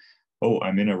to, oh,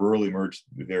 I'm in a rural emerge.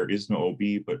 There is no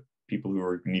OB, but people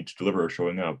who need to deliver are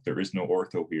showing up. There is no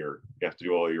ortho here. You have to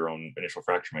do all your own initial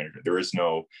fracture management. There is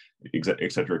no et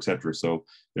cetera, et cetera. So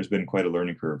there's been quite a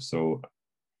learning curve. So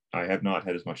I have not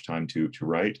had as much time to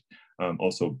write.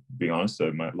 Also, being honest,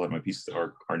 a lot of my pieces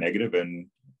are negative, and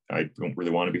I don't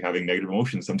really want to be having negative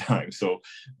emotions sometimes. So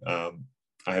I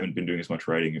haven't been doing as much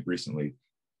writing recently.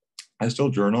 I still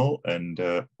journal,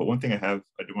 but one thing I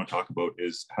do want to talk about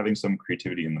is having some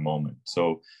creativity in the moment.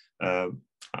 So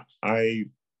I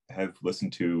have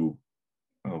listened to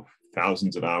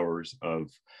thousands of hours of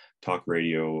talk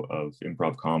radio, of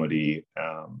improv comedy.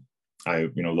 I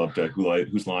loved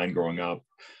Whose Line growing up.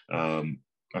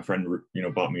 My friend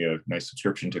bought me a nice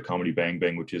subscription to Comedy Bang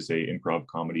Bang, which is a improv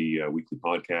comedy weekly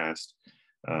podcast.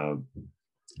 I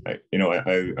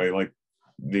like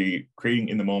the creating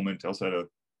in the moment. I also had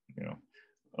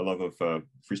a love of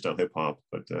freestyle hip hop,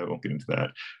 but I won't get into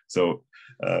that. So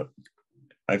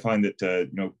I find that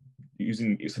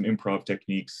using some improv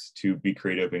techniques to be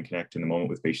creative and connect in the moment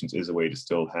with patients is a way to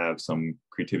still have some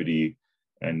creativity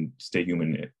and stay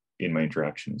human in my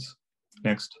interactions.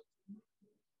 Next.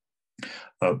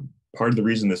 Part of the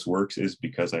reason this works is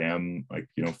because I am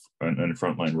in a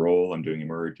frontline role. I'm doing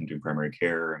emerge, I'm doing primary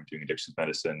care, I'm doing addictions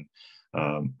medicine.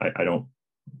 I don't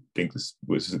think this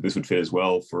would fit as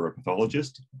well for a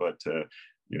pathologist, but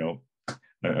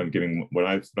I'm giving what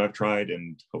I've tried,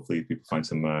 and hopefully people find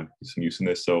some use in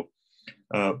this. So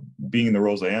being in the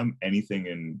roles I am, anything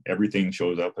and everything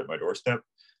shows up at my doorstep.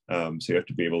 So you have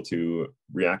to be able to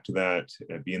react to that,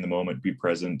 be in the moment, be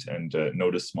present, and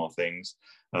notice small things.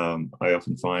 I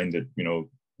often find that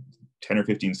 10 or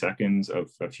 15 seconds of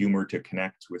humor to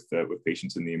connect with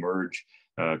patients in the emerge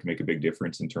can make a big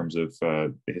difference in terms of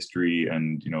the history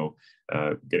and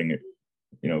getting it.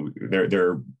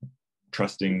 They're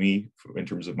trusting me in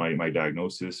terms of my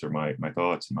diagnosis or my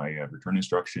thoughts and my return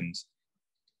instructions.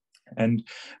 And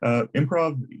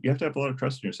improv, you have to have a lot of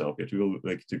trust in yourself. You have to be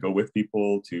able to go with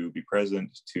people, to be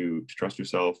present, to trust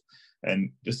yourself.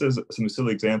 And just as some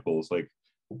silly examples, like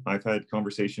I've had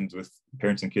conversations with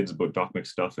parents and kids about Doc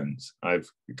McStuffins. I've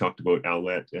talked about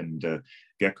Owlette and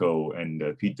Gecko and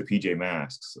the PJ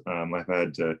Masks. I've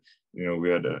had, we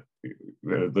had a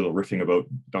little riffing about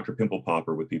Dr. Pimple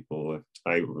Popper with people.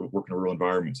 I work in a rural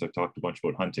environment, so I've talked a bunch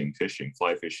about hunting, fishing,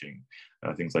 fly fishing,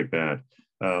 things like that.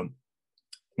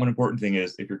 One important thing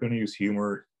is if you're going to use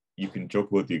humor, you can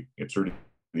joke about the absurdity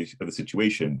of the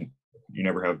situation. You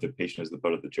never have the patient as the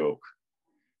butt of the joke.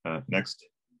 Next.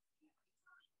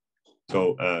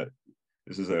 So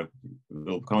this is a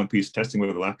little common piece, testing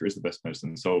whether laughter is the best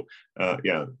medicine. So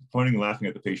yeah, pointing and laughing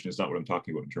at the patient is not what I'm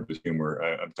talking about in terms of humor.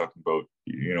 I'm talking about,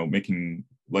 making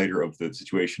lighter of the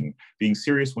situation, being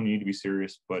serious when you need to be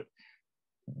serious, but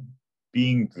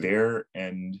being there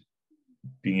and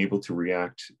being able to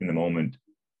react in the moment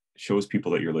shows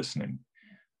people that you're listening.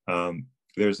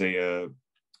 There's a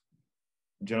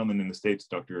gentleman in the States,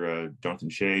 Dr. Jonathan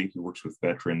Shea, who works with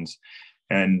veterans,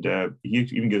 and he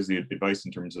even gives the advice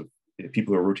in terms of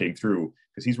people who are rotating through,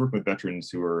 because he's working with veterans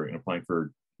who are applying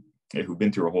for, who've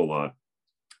been through a whole lot.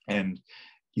 And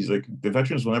he's like, the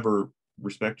veterans will never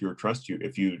respect you or trust you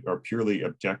if you are purely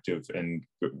objective and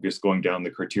just going down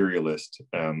the criteria list.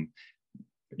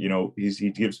 He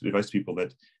gives advice to people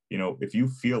that, if you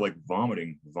feel like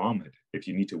vomiting, vomit. If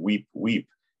you need to weep, weep.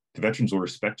 The veterans will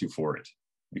respect you for it,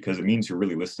 because it means you're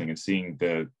really listening and seeing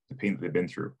the pain that they've been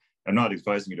through. I'm not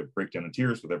advising you to break down in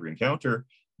tears with every encounter,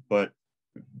 but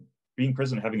being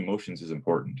present, having emotions is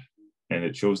important. And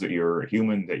it shows that you're a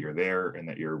human, that you're there, and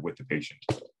that you're with the patient.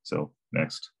 So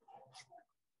next.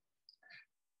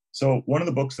 So one of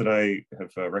the books that I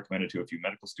have recommended to a few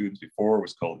medical students before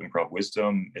was called Improv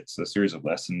Wisdom. It's a series of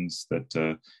lessons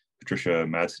that Patricia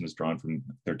Madsen has drawn from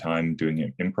their time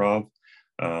doing improv.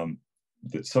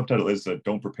 The subtitle is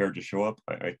Don't Prepare to Show Up.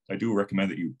 I do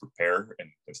recommend that you prepare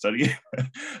and study.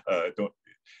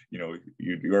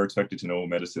 You are expected to know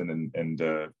medicine and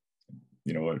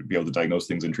be able to diagnose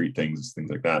things and treat things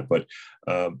like that. But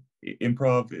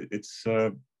improv, it's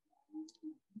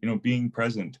being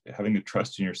present, having the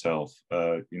trust in yourself,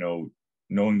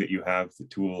 knowing that you have the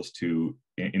tools to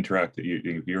interact, that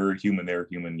if you're a human, they're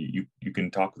human, you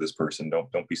can talk with this person.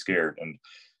 Don't be scared. And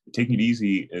taking it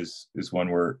easy is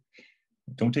one where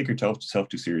don't take yourself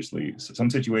too seriously. So some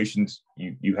situations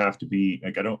you have to be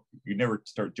like, you never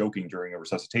start joking during a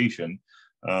resuscitation.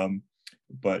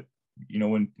 But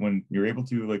when you're able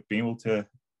to being able to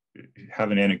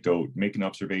have an anecdote, make an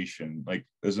observation, like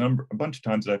there's a bunch of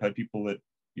times that I've had people that,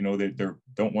 they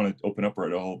don't want to open up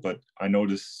at all, but I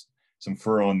notice some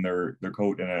fur on their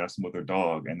coat and I ask them about their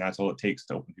dog, and that's all it takes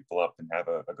to open people up and have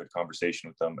a good conversation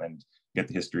with them and get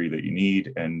the history that you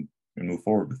need and move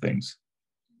forward with things.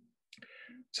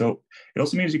 So it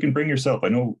also means you can bring yourself. I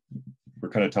know we're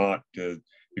kind of taught to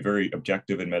be very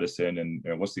objective in medicine,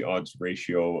 and what's the odds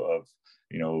ratio of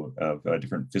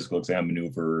different physical exam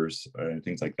maneuvers and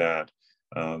things like that.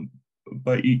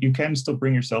 But you can still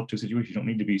bring yourself to a situation. You don't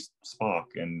need to be Spock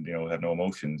and have no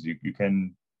emotions. You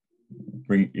can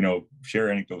bring share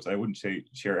anecdotes. I wouldn't say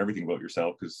share everything about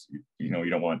yourself, because you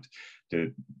don't want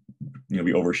to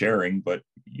be oversharing, but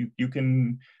you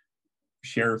can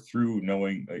share through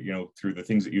knowing through the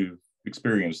things that you've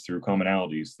experienced, through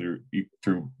commonalities,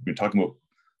 through talking about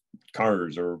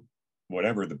cars or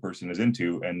whatever the person is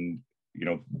into. And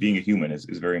being a human is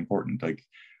very important. Like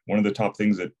one of the top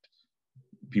things that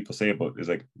people say about is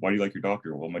like, why do you like your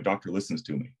doctor? Well, my doctor listens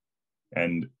to me.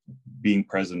 and being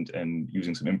present and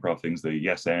using some improv things, the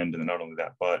yes and then not only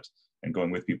that, but, and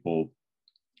going with people.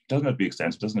 Doesn't have to be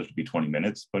extensive, doesn't have to be 20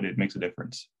 minutes, but it makes a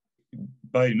difference.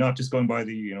 By not just going by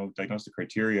the diagnostic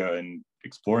criteria and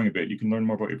exploring a bit, you can learn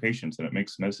more about your patients, and it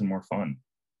makes medicine more fun.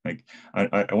 Like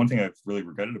one thing I've really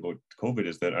regretted about COVID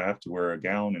is that I have to wear a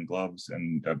gown and gloves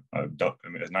and an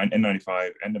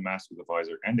N95 and a mask with a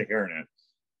visor and a hairnet.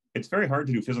 It's very hard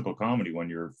to do physical comedy when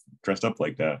you're dressed up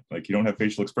like that. Like, you don't have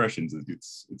facial expressions.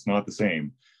 It's not the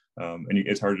same, and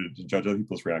it's harder to judge other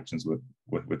people's reactions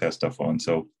with that stuff on.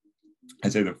 So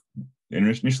I'd say that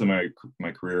initially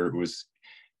my career, it was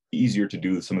easier to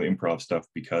do some of the improv stuff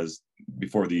because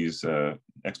before these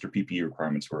extra PPE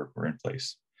requirements were in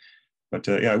place. But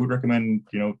yeah, I would recommend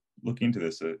looking into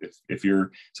this. If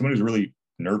you're someone who's really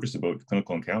nervous about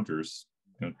clinical encounters,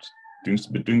 doing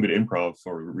a bit of improv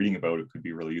or reading about it could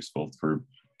be really useful for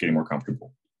getting more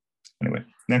comfortable. Anyway,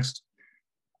 next.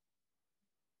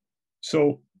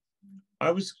 So I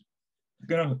was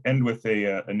going to end with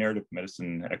a narrative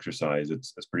medicine exercise.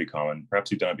 It's pretty common.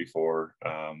 Perhaps you've done it before.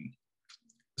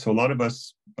 So a lot of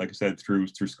us, like I said, through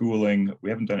schooling, we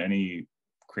haven't done any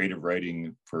creative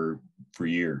writing for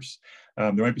years.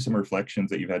 There might be some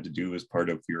reflections that you've had to do as part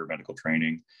of your medical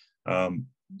training.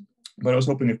 But I was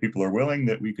hoping, if people are willing,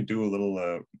 that we could do a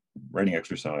little writing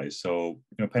exercise. So,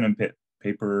 pen and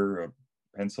paper, a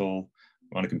pencil,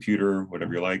 on a computer,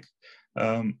 whatever you like.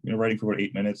 Writing for about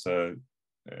 8 minutes. I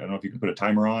don't know if you can put a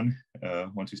timer on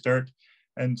once you start.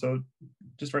 And so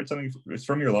just write something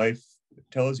from your life.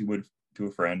 Tell as you would to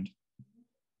a friend.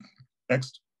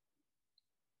 Next.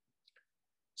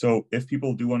 So if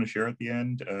people do want to share at the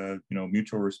end,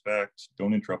 mutual respect,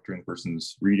 don't interrupt during the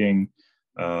person's reading.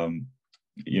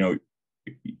 You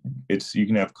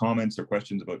can have comments or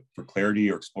questions for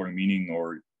clarity or exploring meaning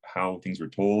or how things were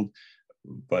told,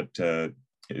 but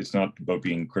it's not about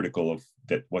being critical of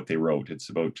what they wrote. It's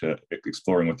about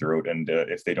exploring what they wrote. And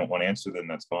if they don't want to answer, then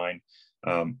that's fine.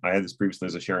 I had this previously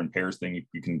as a share and pairs thing.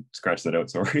 You can scratch that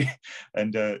out, sorry.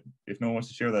 And if no one wants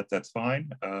to share that, that's fine.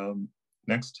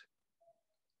 Next.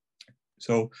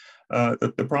 So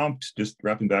the prompt, just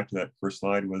wrapping back to that first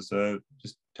slide, was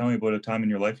just tell me about a time in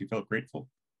your life you felt grateful.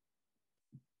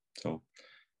 So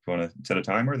if you want to set a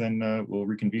timer, then we'll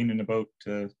reconvene in about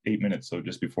 8 minutes. So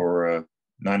just before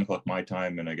 9 o'clock my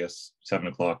time, and I guess 7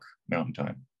 o'clock Mountain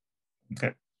Time.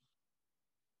 Okay.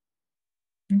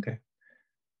 Okay.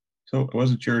 So I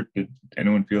wasn't sure, did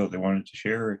anyone feel that they wanted to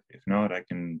share? If not,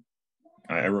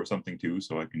 I wrote something too,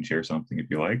 so I can share something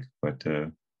if you like, but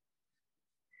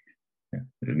yeah,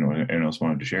 I didn't know anyone else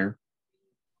wanted to share.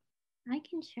 I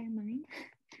can share mine.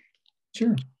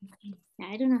 Sure.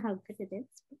 I don't know how good it is.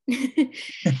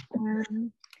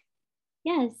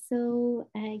 Yeah, so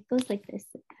it goes like this.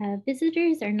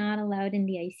 Visitors are not allowed in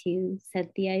the ICU,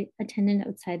 said the attendant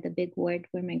outside the big ward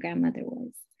where my grandmother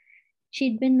was.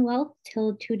 She'd been well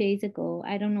till 2 days ago.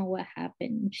 I don't know what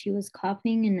happened. She was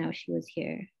coughing and now she was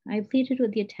here. I pleaded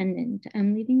with the attendant.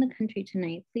 I'm leaving the country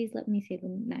tonight. Please let me say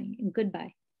good night and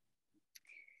goodbye.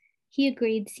 He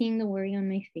agreed, seeing the worry on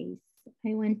my face.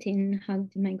 I went in,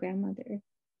 hugged my grandmother.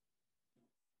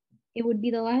 It would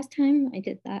be the last time I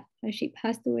did that, as she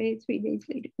passed away 3 days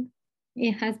later.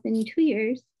 It has been 2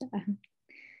 years.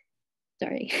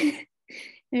 Sorry.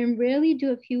 And rarely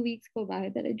do a few weeks go by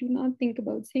that I do not think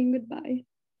about saying goodbye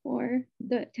or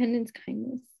the attendant's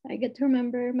kindness. I get to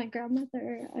remember my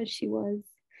grandmother as she was,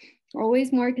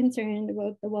 always more concerned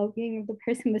about the well-being of the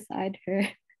person beside her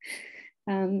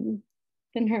than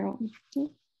her own.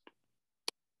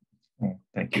 Oh,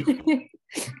 thank you.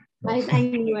 I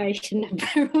knew I should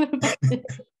never wrote about it.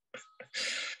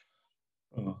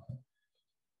 Oh.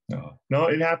 No,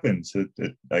 it happens.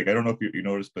 Like, I don't know if you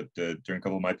noticed, but during a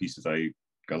couple of my pieces, I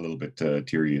got a little bit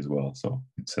teary as well. So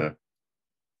it's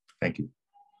thank you.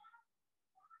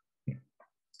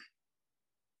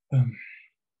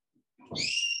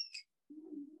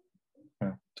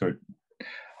 Sorry.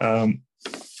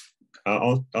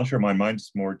 I'll share mine.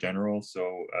 Mine's more general.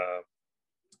 So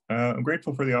I'm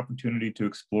grateful for the opportunity to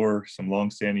explore some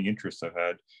long-standing interests I've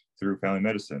had through family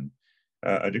medicine.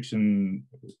 Addiction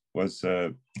was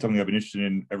something I've been interested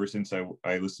in ever since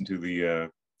I listened to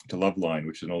to Loveline,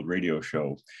 which is an old radio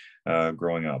show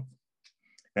growing up.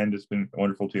 And it's been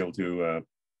wonderful to be able to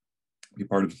be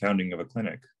part of the founding of a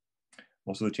clinic.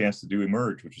 Also the chance to do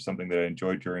Emerge, which is something that I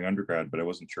enjoyed during undergrad, but I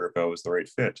wasn't sure if I was the right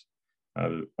fit.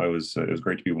 It was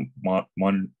great to be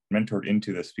mentored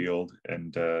into this field,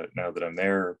 and now that I'm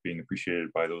there, being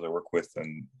appreciated by those I work with,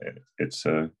 and it's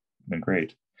been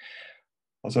great.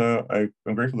 Also,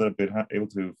 I'm grateful that I've been able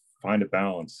to find a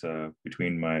balance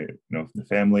between my, the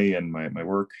family and my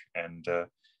work, and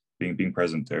being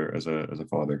present there as a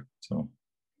father. So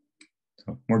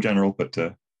more general, but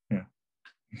yeah.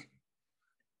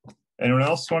 Anyone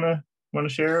else want to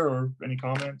share or any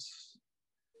comments?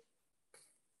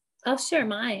 I'll share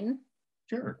mine.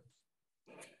 Sure.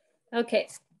 Okay,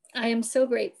 I am so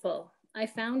grateful. I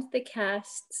found the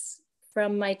casts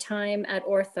from my time at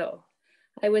ortho.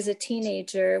 I was a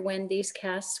teenager when these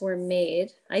casts were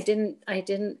made. I didn't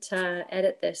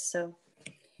edit this, so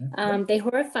they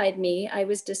horrified me. I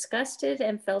was disgusted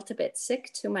and felt a bit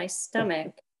sick to my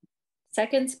stomach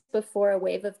seconds before a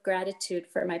wave of gratitude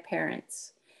for my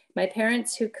parents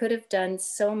who could have done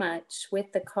so much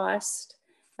with the cost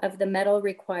of the metal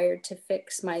required to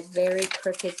fix my very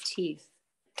crooked teeth.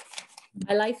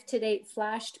 My life to date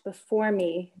flashed before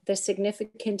me the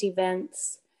significant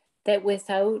events that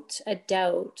without a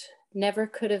doubt never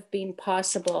could have been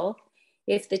possible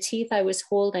if the teeth I was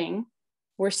holding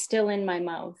were still in my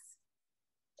mouth.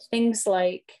 Things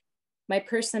like my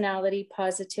personality,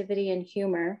 positivity, and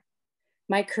humor,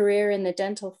 my career in the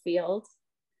dental field,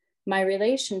 my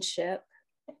relationship,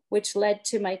 which led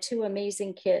to my 2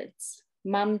 amazing kids.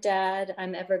 Mom, Dad,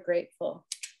 I'm ever grateful.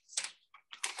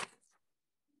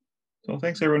 So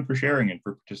thanks everyone for sharing and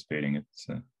for participating.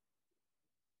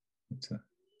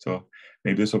 So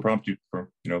maybe this will prompt you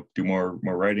for, do more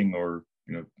writing or,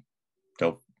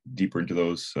 delve deeper into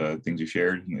those things you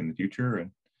shared in the future.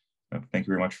 And thank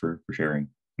you very much for sharing.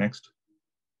 Next.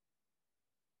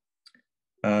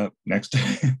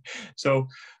 So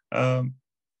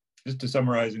just to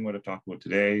summarizing what I've talked about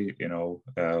today,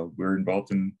 we're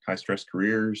involved in high stress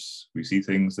careers. We see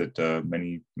things that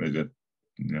many,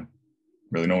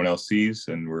 really no one else sees,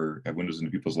 and have windows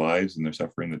into people's lives and their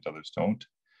suffering that others don't.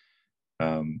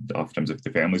 Oftentimes, if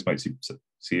the families might see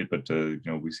it, but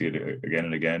we see it again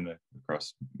and again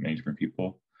across many different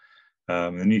people.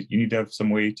 And you need to have some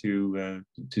way to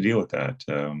deal with that,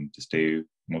 to stay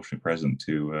emotionally present,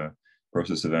 to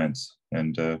process events.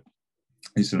 And at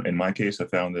least in my case, I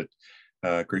found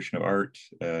that creation of art,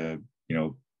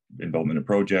 involvement in a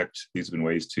project, these have been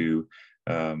ways to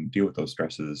deal with those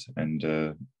stresses and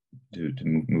to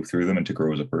move through them and to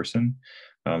grow as a person.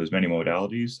 There's many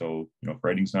modalities. So, if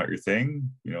writing's not your thing,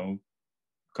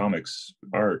 comics,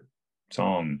 art,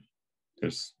 song,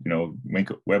 there's, make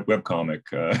a web comic,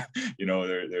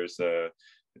 there's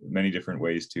many different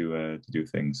ways to do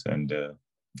things, and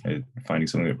finding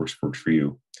something that works for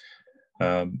you.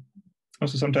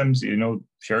 Also, sometimes,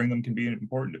 sharing them can be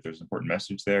important if there's an important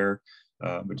message there,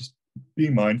 but just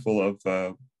being mindful of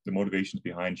the motivations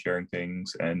behind sharing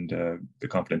things and the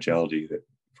confidentiality of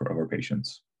our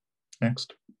patients.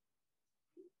 Next.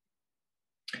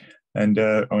 And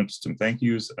I want some thank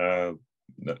yous. Dr.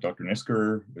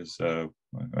 Nisker is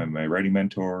my writing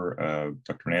mentor.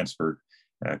 Dr. Nance for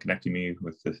connecting me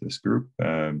with this group.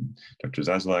 Dr.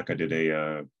 Zazalak, I did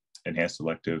a enhanced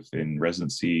elective in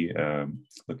residency,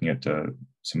 looking at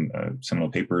some seminal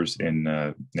papers in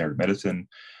narrative medicine,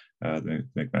 the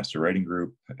McMaster writing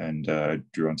group, and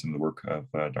drew on some of the work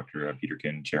of Dr.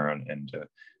 Peterkin, Sharon, and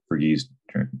Verghese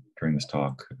during this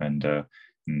talk. And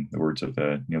in the words of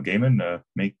Neil Gaiman,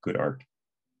 make good art.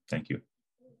 Thank you.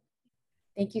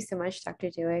 Thank you so much, Dr.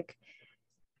 Dueck.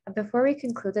 Before we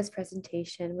conclude this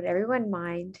presentation, would everyone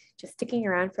mind just sticking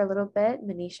around for a little bit?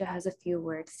 Manisha has a few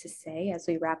words to say as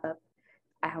we wrap up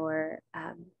our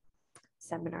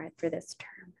seminar for this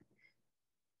term.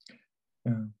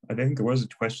 I think there was a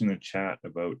question in the chat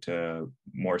about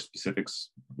more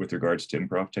specifics with regards to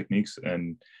improv techniques,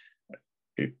 and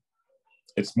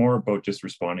it's more about just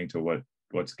responding to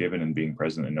what's given and being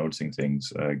present and noticing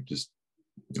things. Just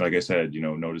like I said,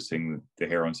 noticing the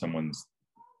hair on someone's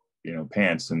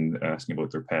pants and asking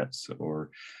about their pets, or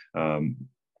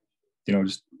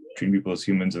just treating people as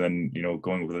humans, and then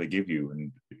going with what they give you,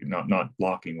 and not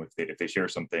blocking with it. If they share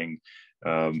something,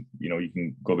 you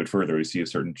can go a bit further. You see a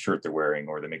certain shirt they're wearing,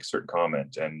 or they make a certain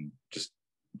comment, and just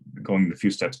going a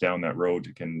few steps down that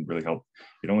road can really help.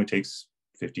 It only takes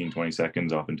 15-20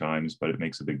 seconds oftentimes, but it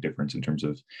makes a big difference in terms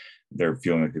of their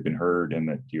feeling like they've been heard, and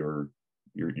that you're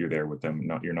there with them.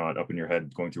 You're not up in your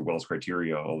head going through Wells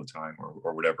criteria all the time,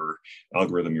 or whatever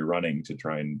algorithm you're running to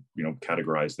try and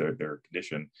categorize their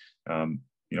condition.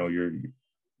 You're,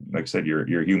 like I said,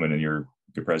 you're human and you're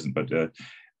present. But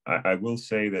I will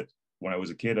say that when I was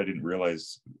a kid, I didn't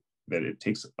realize that it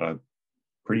takes a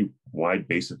pretty wide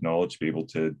base of knowledge to be able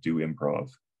to do improv.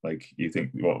 Like, you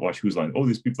think, watch Who's Line, oh,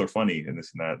 these people are funny and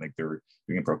this and that, like they're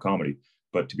doing improv comedy.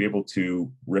 But to be able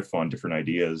to riff on different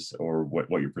ideas or what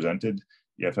you're presented,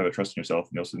 you have to have a trust in yourself.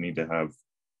 And you also need to have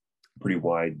a pretty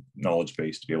wide knowledge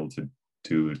base to be able to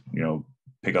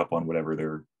pick up on whatever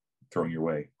they're throwing your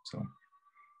way. So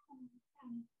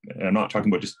And I'm not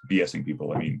talking about just BSing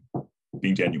people. I mean,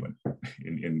 being genuine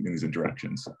in these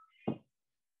interactions.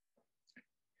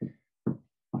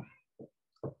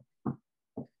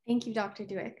 Thank you, Dr.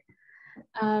 Dueck.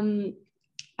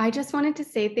 I just wanted to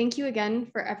say thank you again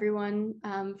for everyone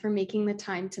for making the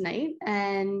time tonight.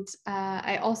 And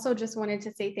I also just wanted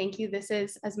to say thank you. This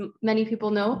is, as many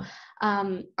people know,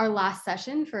 our last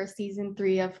session for season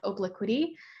 3 of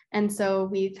Obliquity. And so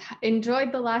we've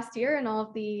enjoyed the last year and all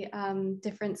of the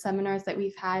different seminars that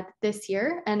we've had this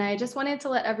year. And I just wanted to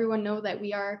let everyone know that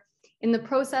we are in the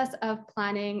process of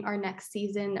planning our next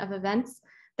season of events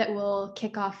that will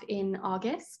kick off in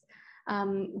August.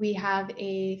 We have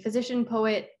a physician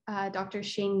poet, Dr.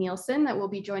 Shane Nielsen, that will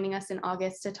be joining us in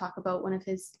August to talk about one of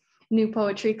his new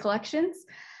poetry collections.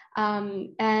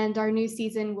 And our new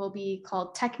season will be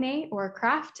called Techne or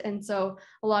Craft. And so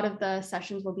a lot of the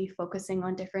sessions will be focusing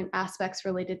on different aspects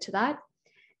related to that.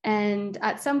 And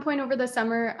at some point over the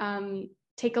summer,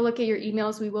 take a look at your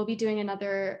emails. We will be doing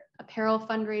another apparel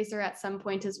fundraiser at some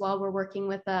point as well. We're working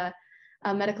with a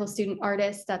medical student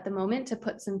artist at the moment to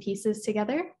put some pieces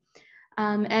together.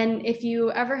 And if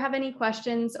you ever have any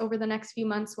questions over the next few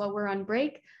months while we're on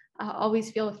break,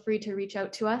 always feel free to reach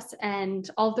out to us, and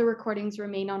all of the recordings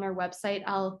remain on our website.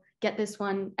 I'll get this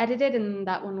one edited and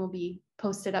that one will be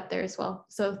posted up there as well.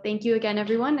 So thank you again,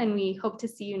 everyone, and we hope to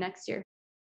see you next year.